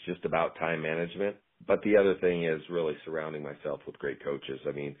realize it's just about time management. But the other thing is really surrounding myself with great coaches.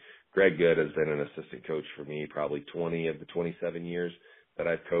 I mean, Greg Good has been an assistant coach for me probably 20 of the 27 years that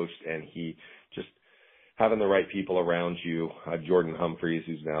I've coached, and he just having the right people around you. Jordan Humphreys,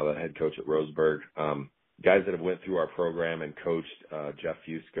 who's now the head coach at Roseburg, guys that have went through our program and coached, Jeff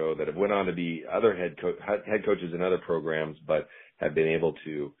Fusco, that have went on to be other head coaches in other programs, but have been able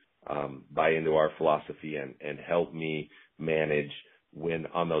to buy into our philosophy and help me manage when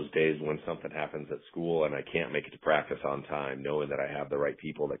on those days when something happens at school and I can't make it to practice on time, knowing that I have the right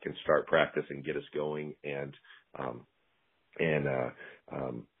people that can start practice and get us going and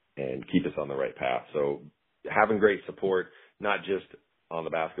keep us on the right path. So having great support, not just on the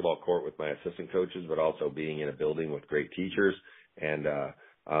basketball court with my assistant coaches, but also being in a building with great teachers and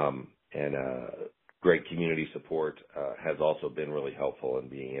great community support has also been really helpful in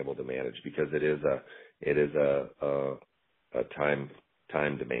being able to manage, because it is a time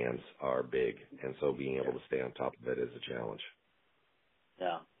demands are big, and so being able to stay on top of it is a challenge.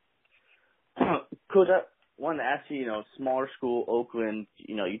 Yeah. Coach, I wanted to ask you, smaller school, Oakland,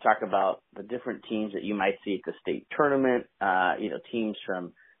 you talk about the different teams that you might see at the state tournament, teams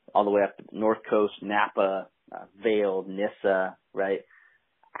from all the way up to North Coast, Napa, Vail, Nissa, right?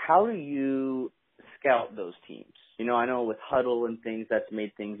 How do you scout those teams? I know with Huddle and things, that's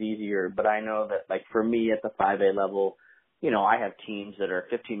made things easier, but I know that, like, for me at the 5A level, I have teams that are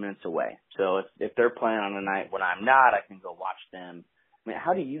 15 minutes away. So if they're playing on a night when I'm not, I can go watch them. I mean,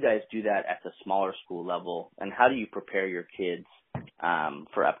 how do you guys do that at the smaller school level, and how do you prepare your kids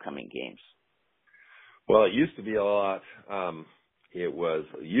for upcoming games? Well, it used to be a lot. It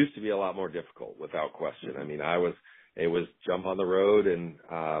used to be a lot more difficult, without question. I mean, it was jump on the road, and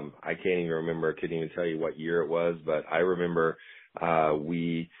I couldn't even tell you what year it was, but I remember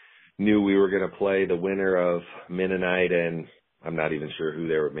we knew we were going to play the winner of Mennonite, and I'm not even sure who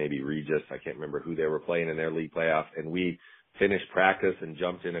they were, maybe Regis. I can't remember who they were playing in their league playoff, and we finished practice and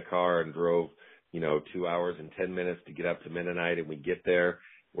jumped in a car and drove, 2 hours and 10 minutes to get up to Mennonite, and we get there.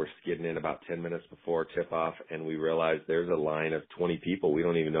 We're skidding in about 10 minutes before tip-off, and we realize there's a line of 20 people. We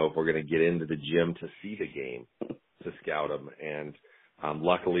don't even know if we're going to get into the gym to see the game, to scout them. And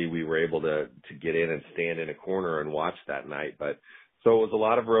luckily, we were able to get in and stand in a corner and watch that night. But so it was a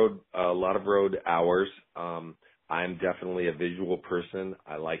lot of road hours. I'm definitely a visual person.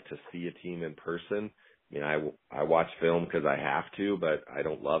 I like to see a team in person. I mean, I watch film because I have to, but I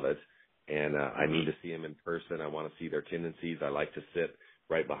don't love it. And I need to see them in person. I want to see their tendencies. I like to sit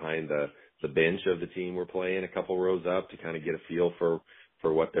right behind the bench of the team we're playing, a couple rows up, to kind of get a feel for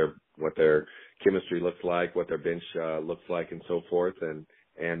what their chemistry looks like, what their bench looks like, and so forth. But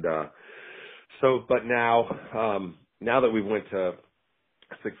now that we went to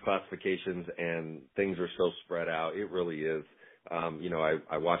 6 classifications and things are so spread out, it really is.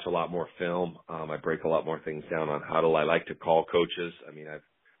 I watch a lot more film. I break a lot more things down on Huddle. I like to call coaches. I mean, I've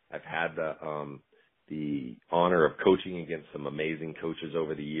had the honor of coaching against some amazing coaches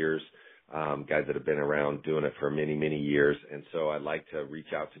over the years, guys that have been around doing it for many, many years. And so I like to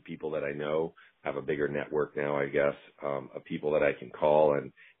reach out to people that I know, have a bigger network now, I guess, of people that I can call.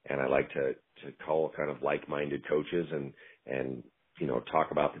 And I like to call kind of like-minded coaches and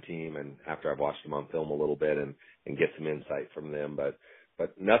talk about the team. And after I've watched them on film a little bit and get some insight from them. But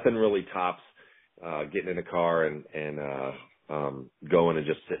nothing really tops getting in a car and going and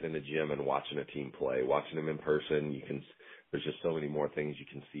just sitting in the gym and watching a team play, watching them in person. There's just so many more things you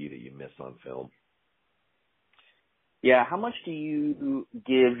can see that you miss on film. Yeah, how much do you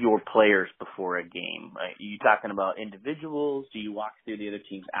give your players before a game? Are you talking about individuals? Do you walk through the other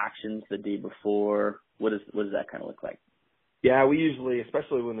team's actions the day before? What does that kind of look like? Yeah, we usually,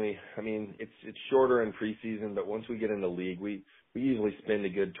 especially it's shorter in preseason, but once we get in the league, we usually spend a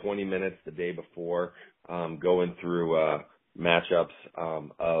good 20 minutes the day before going through matchups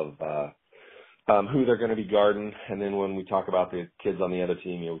of who they're going to be guarding. And then when we talk about the kids on the other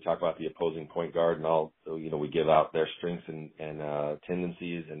team, we talk about the opposing point guard, and we give out their strengths and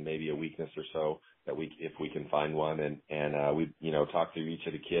tendencies and maybe a weakness or so if we can find one. And we talk through each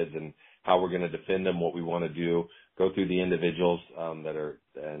of the kids and how we're going to defend them, what we want to do, go through the individuals that are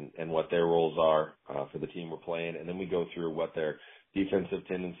and what their roles are for the team we're playing. And then we go through what their defensive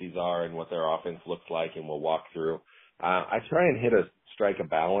tendencies are and what their offense looks like, and we'll walk through. I try and strike a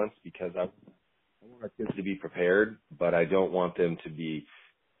balance, because I want our kids to be prepared, but I don't want them to be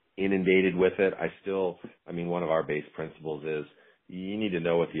inundated with it. One of our base principles is you need to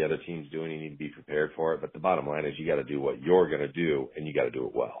know what the other team's doing. You need to be prepared for it. But the bottom line is you got to do what you're going to do, and you got to do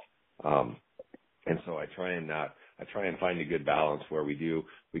it well. And so I try and find a good balance where we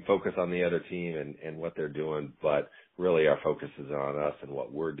focus on the other team and what they're doing, but really our focus is on us and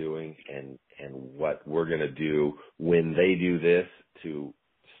what we're doing and what we're going to do when they do this to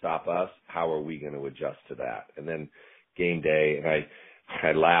stop us. How are we going to adjust to that? And then game day, and I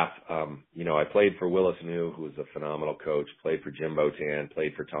laugh, I played for Willis New, who was a phenomenal coach, played for Jim Botan,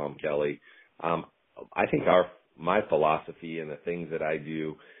 played for Tom Kelly. I think my philosophy and the things that I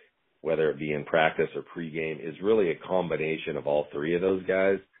do, whether it be in practice or pregame, is really a combination of all three of those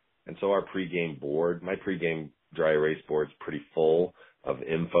guys. And so our pregame board, my pregame dry erase board is pretty full of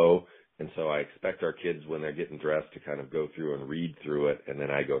info. And so I expect our kids, when they're getting dressed, to kind of go through and read through it, and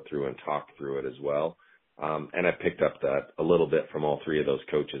then I go through and talk through it as well. And I picked up that a little bit from all three of those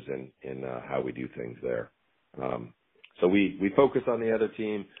coaches in how we do things there. So we focus on the other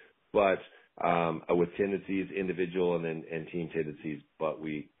team, but with tendencies, individual and team tendencies, but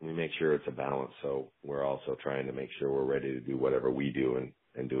we make sure it's a balance. So we're also trying to make sure we're ready to do whatever we do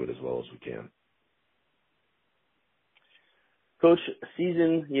and do it as well as we can. Coach,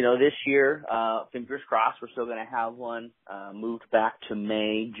 season, this year, fingers crossed, we're still going to have one, moved back to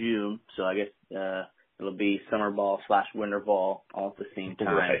May, June. So I guess, it'll be summer ball / winter ball all at the same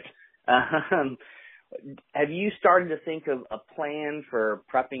time. Right. Have you started to think of a plan for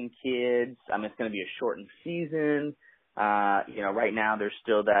prepping kids? I mean, it's going to be a shortened season. Right now there's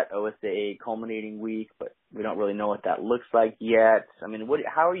still that OSAA culminating week, but we don't really know what that looks like yet. I mean,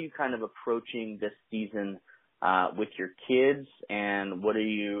 how are you kind of approaching this season with your kids, and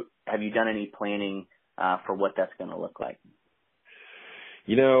have you done any planning for what that's going to look like?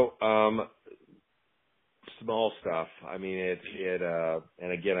 Small stuff. I mean,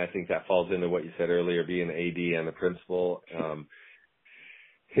 and again, I think that falls into what you said earlier, being the AD and the principal.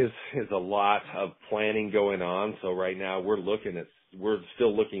 Is a lot of planning going on. So right now we're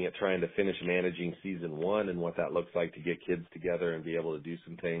still looking at trying to finish managing season 1 and what that looks like to get kids together and be able to do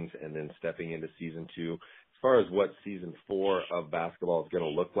some things, and then stepping into season 2. As far as what season 4 of basketball is going to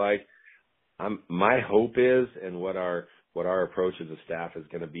look like, my hope is, and what our approach as a staff is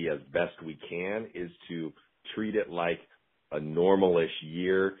going to be as best we can, is to treat it like a normal-ish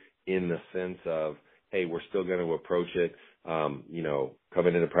year, in the sense of, hey, we're still going to approach it,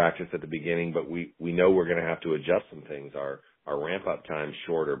 coming into practice at the beginning, but we know we're going to have to adjust some things. Our ramp-up time's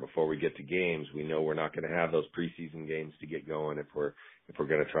shorter before we get to games. We know we're not going to have those preseason games to get going if we're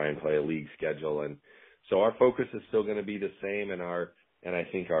going to try and play a league schedule. And so our focus is still going to be the same, and I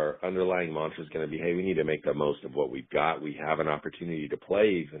think our underlying mantra is going to be, hey, we need to make the most of what we've got. We have an opportunity to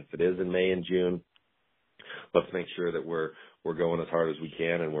play, even if it is in May and June. Let's make sure that we're going as hard as we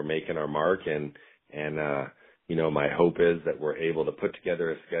can, and we're making our mark. And my hope is that we're able to put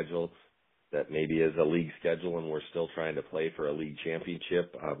together a schedule that maybe is a league schedule, and we're still trying to play for a league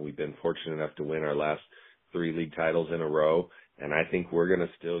championship. We've been fortunate enough to win our last 3 league titles in a row, and I think we're going to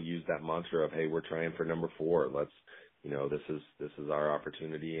still use that mantra of, hey, we're trying for number 4. Let's, this is our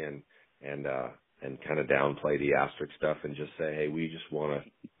opportunity, and kind of downplay the asterisk stuff and just say, hey, we want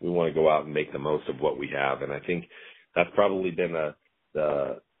to go out and make the most of what we have. And I think that's probably been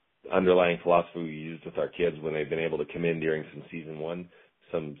the underlying philosophy we used with our kids when they've been able to come in during some season one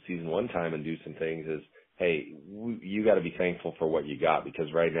time and do some things, is, hey, you got to be thankful for what you got,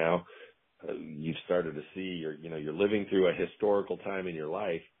 because right now you've started to see you're living through a historical time in your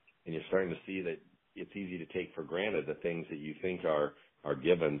life, and you're starting to see that it's easy to take for granted the things that you think are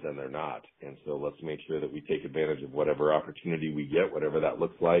givens, and they're not. And so let's make sure that we take advantage of whatever opportunity we get, whatever that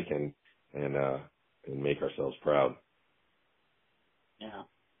looks like, and make ourselves proud. Yeah.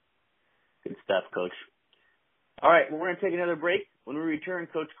 Good stuff, Coach. All right, well, we're going to take another break. When we return,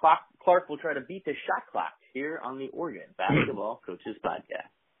 Coach Clark will try to beat the shot clock here on the Oregon Basketball Coaches Podcast.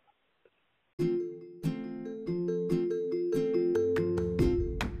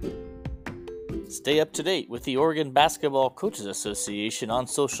 Stay up to date with the Oregon Basketball Coaches Association on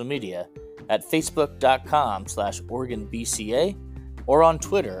social media at facebook.com/OregonBCA or on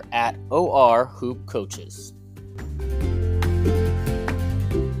Twitter at ORHoopCoaches.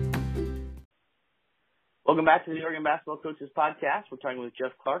 Welcome back to the Oregon Basketball Coaches Podcast. We're talking with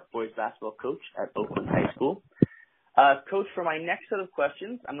Jeff Clark, boys basketball coach at Oakland High School. Coach, for my next set of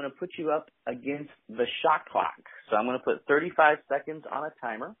questions, I'm going to put you up against the shot clock. So I'm going to put 35 seconds on a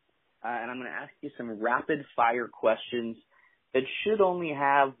timer, and I'm going to ask you some rapid-fire questions that should only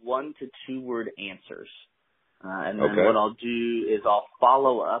have 1 to 2 word answers. And then what I'll do is I'll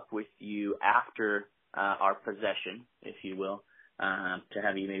follow up with you after our possession, if you will, to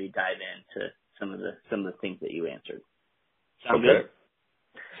have you maybe dive into some of the things that you answered. Sound good?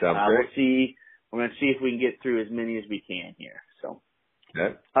 Sounds great. We're going to see if we can get through as many as we can here. So,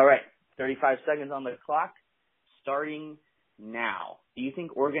 okay. All right, 35 seconds on the clock, starting now. Do you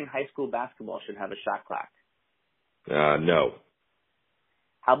think Oregon high school basketball should have a shot clock? No.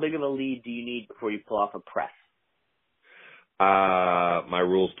 How big of a lead do you need before you pull off a press? My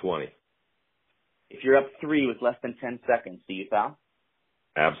rule's 20. If you're up 3 with less than 10 seconds, do you foul?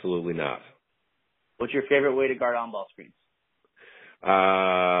 Absolutely not. What's your favorite way to guard on-ball screens?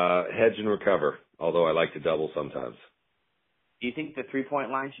 Hedge and recover, although I like to double sometimes. Do you think the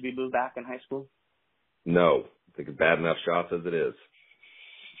three-point line should be moved back in high school? No. I think it's bad enough shots as it is.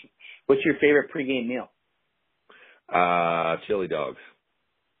 What's your favorite pregame meal? Chili dogs.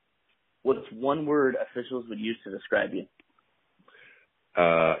 What's one word officials would use to describe you?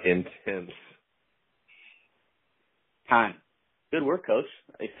 Intense. Time. Good work, Coach.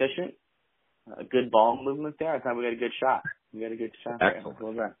 Efficient. Good ball movement there. I thought we got a good shot. We got a good shot there. Excellent.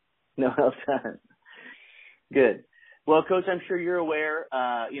 Well done. No, well done. Good. Well, Coach, I'm sure you're aware,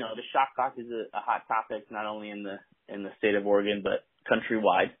 the shot clock is a hot topic not only in the state of Oregon, but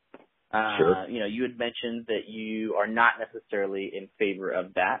countrywide. Sure. You had mentioned that you are not necessarily in favor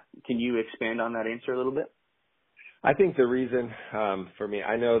of that. Can you expand on that answer a little bit? I think the reason, for me,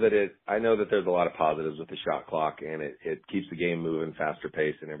 I know that there's a lot of positives with the shot clock, and it keeps the game moving, faster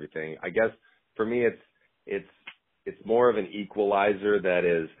pace and everything. I guess for me, it's more of an equalizer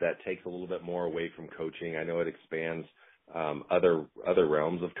that takes a little bit more away from coaching. I know it expands, other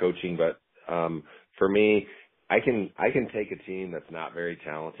realms of coaching, but, for me, I can take a team that's not very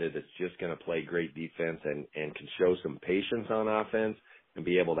talented, that's just going to play great defense and can show some patience on offense and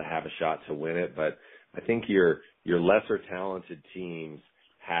be able to have a shot to win it. But I think your lesser talented teams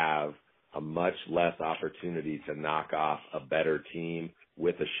have a much less opportunity to knock off a better team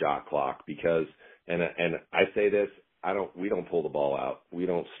with a shot clock because, and I say this, we don't pull the ball out. We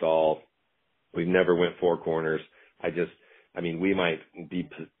don't stall. We've never went four corners. We might be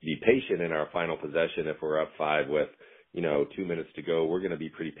patient in our final possession if we're up 5 with, 2 minutes to go. We're going to be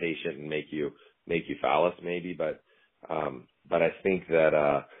pretty patient and make you foul us maybe. But I think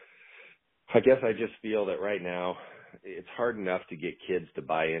that, I guess I just feel that right now it's hard enough to get kids to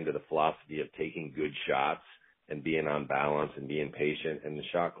buy into the philosophy of taking good shots and being on balance and being patient. And the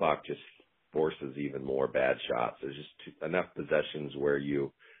shot clock just forces even more bad shots. There's just enough possessions where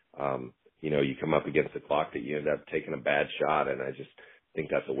you come up against the clock that you end up taking a bad shot. And I just think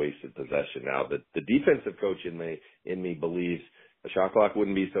that's a wasted possession. Now, the defensive coach in me believes a shot clock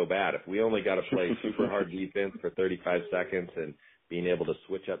wouldn't be so bad. If we only got to play super hard defense for 35 seconds and being able to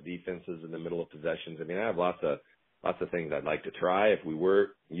switch up defenses in the middle of possessions. I have lots of things I'd like to try if we were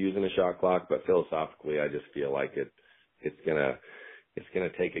using a shot clock, but philosophically, I just feel like it's gonna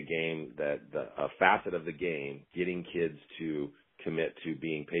take a game a facet of the game, getting kids to commit to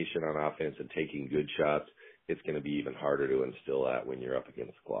being patient on offense and taking good shots. It's going to be even harder to instill that when you're up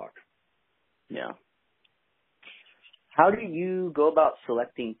against the clock. Yeah. How do you go about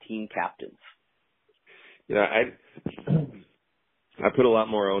selecting team captains? I put a lot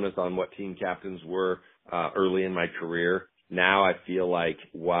more onus on what team captains were early in my career. Now I feel like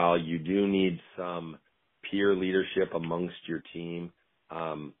while you do need some peer leadership amongst your team,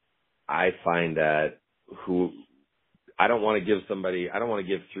 I find that I don't want to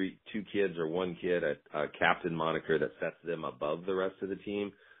give two kids or one kid a captain moniker that sets them above the rest of the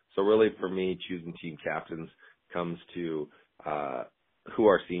team. So really for me, choosing team captains comes to who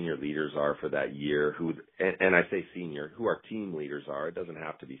our senior leaders are for that year, and I say senior, who our team leaders are. It doesn't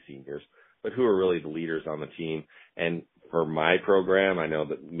have to be seniors, but who are really the leaders on the team. And for my program, I know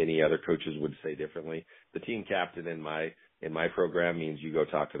that many other coaches would say differently. The team captain in my program means you go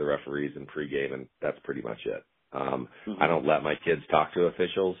talk to the referees in pregame, and that's pretty much it. I don't let my kids talk to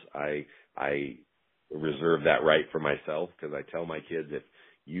officials. I reserve that right for myself because I tell my kids if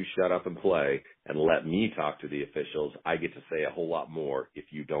you shut up and play and let me talk to the officials, I get to say a whole lot more if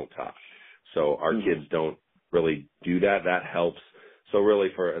you don't talk. So our kids don't really do that. That helps. So really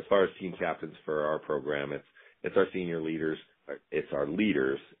as far as team captains for our program, it's our senior leaders. It's our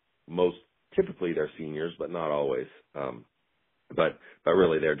leaders. Most typically they're seniors, but not always. But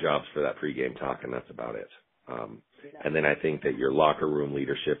really their jobs for that pregame talk, and that's about it. And then I think that your locker room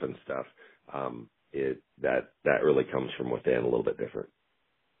leadership and stuff, that really comes from within a little bit different.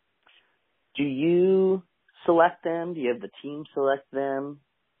 Do you select them? Do you have the team select them?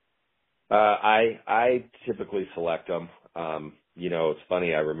 I typically select them. It's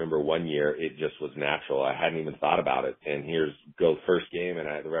funny. I remember one year it just was natural. I hadn't even thought about it. And goes first game,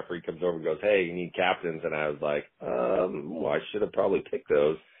 and the referee comes over and goes, "Hey, you need captains." And I was like, I should have probably picked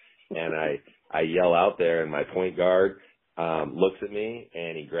those. And I yell out there, and my point guard looks at me,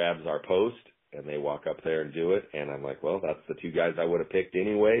 and he grabs our post, and they walk up there and do it. And I'm like, well, that's the two guys I would have picked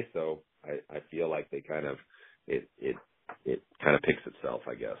anyway. So I feel like they kind of it kind of picks itself,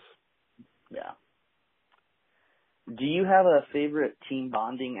 I guess. Yeah. Do you have a favorite team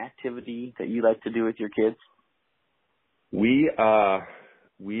bonding activity that you like to do with your kids? We have,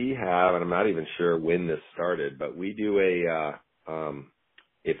 and I'm not even sure when this started, but we do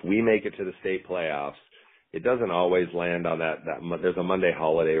if we make it to the state playoffs, it doesn't always land on that there's a Monday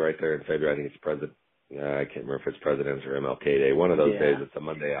holiday right there in February. I think it's I can't remember if it's President's or MLK Day. One of those days, it's a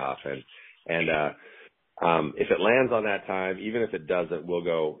Monday off. And if it lands on that time, even if it doesn't, we'll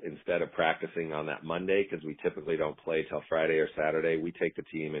go instead of practicing on that Monday, because we typically don't play till Friday or Saturday. We take the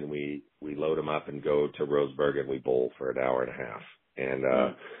team and we load them up and go to Roseburg and we bowl for an hour and a half. And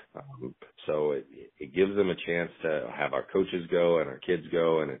so it gives them a chance to have our coaches go and our kids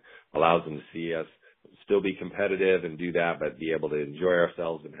go, and it allows them to see us, still be competitive and do that, but be able to enjoy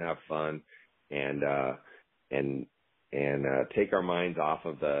ourselves and have fun and take our minds off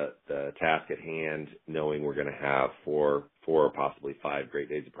of the task at hand, knowing we're going to have four or possibly 5 great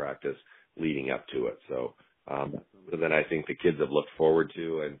days of practice leading up to it. So then I think the kids have looked forward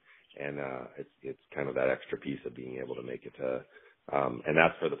to, and it's kind of that extra piece of being able to make it to, and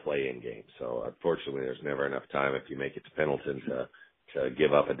that's for the play-in game. So unfortunately, there's never enough time if you make it to Pendleton to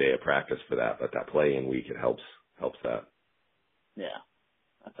give up a day of practice for that. But that play-in week, it helps that. Yeah,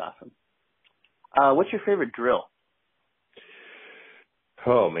 that's awesome. What's your favorite drill?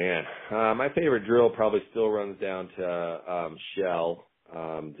 Oh man, my favorite drill probably still runs down to shell,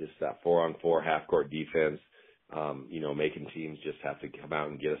 just that 4-on-4 half-court defense. Making teams just have to come out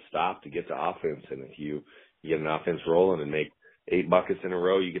and get a stop to get to offense. And if you get an offense rolling and make 8 buckets in a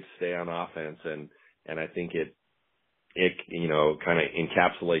row, you get to stay on offense. And I think it kind of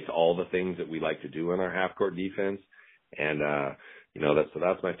encapsulates all the things that we like to do in our half-court defense. And,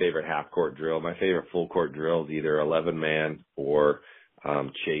 that's my favorite half-court drill. My favorite full-court drill is either 11-man or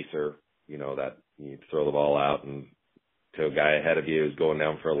chaser, that you throw the ball out and to a guy ahead of you who's going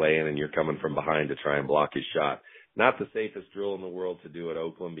down for a lay-in and you're coming from behind to try and block his shot. Not the safest drill in the world to do at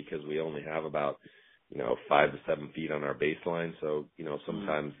Oakland because we only have about, 5 to 7 feet on our baseline. So,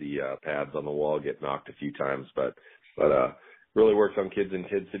 sometimes the pads on the wall get knocked a few times, but really works on kids'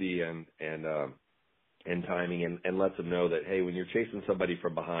 intensity and timing and lets them know that, hey, when you're chasing somebody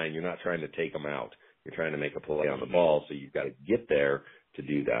from behind, you're not trying to take them out. You're trying to make a play on the ball. So you've got to get there to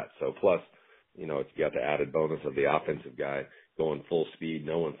do that. So plus, it's got the added bonus of the offensive guy going full speed,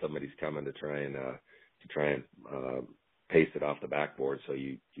 knowing somebody's coming to try and pace it off the backboard. So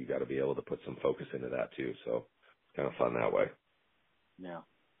you got to be able to put some focus into that too. So it's kind of fun that way. Yeah,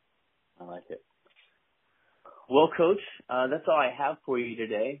 I like it. Well, Coach, that's all I have for you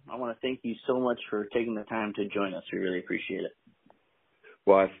today. I want to thank you so much for taking the time to join us. We really appreciate it.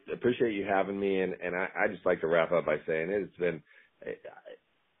 Well, I appreciate you having me, and I just like to wrap up by saying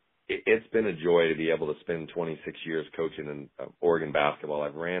it's been a joy to be able to spend 26 years coaching in Oregon basketball.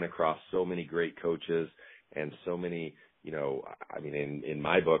 I've ran across so many great coaches and so many, in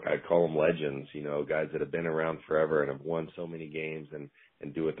my book, I'd call them legends, guys that have been around forever and have won so many games and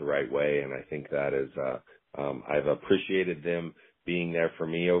do it the right way. And I think that is, I've appreciated them being there for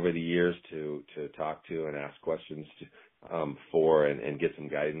me over the years to talk to and ask questions for and get some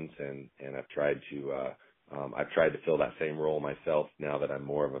guidance. And I've tried to fill that same role myself now that I'm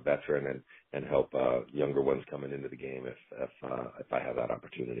more of a veteran and help younger ones coming into the game if I have that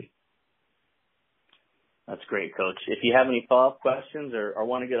opportunity. That's great, Coach. If you have any follow-up questions or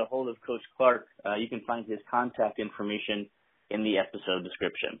want to get a hold of Coach Clark, you can find his contact information in the episode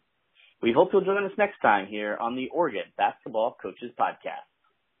description. We hope you'll join us next time here on the Oregon Basketball Coaches Podcast.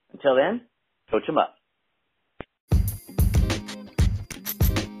 Until then, coach 'em up.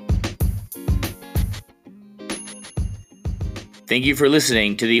 Thank you for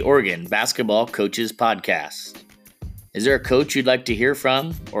listening to the Oregon Basketball Coaches Podcast. Is there a coach you'd like to hear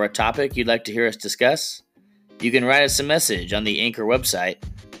from or a topic you'd like to hear us discuss? You can write us a message on the Anchor website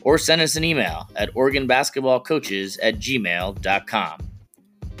or send us an email at OregonBasketballCoaches@gmail.com.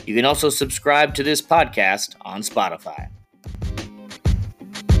 You can also subscribe to this podcast on Spotify.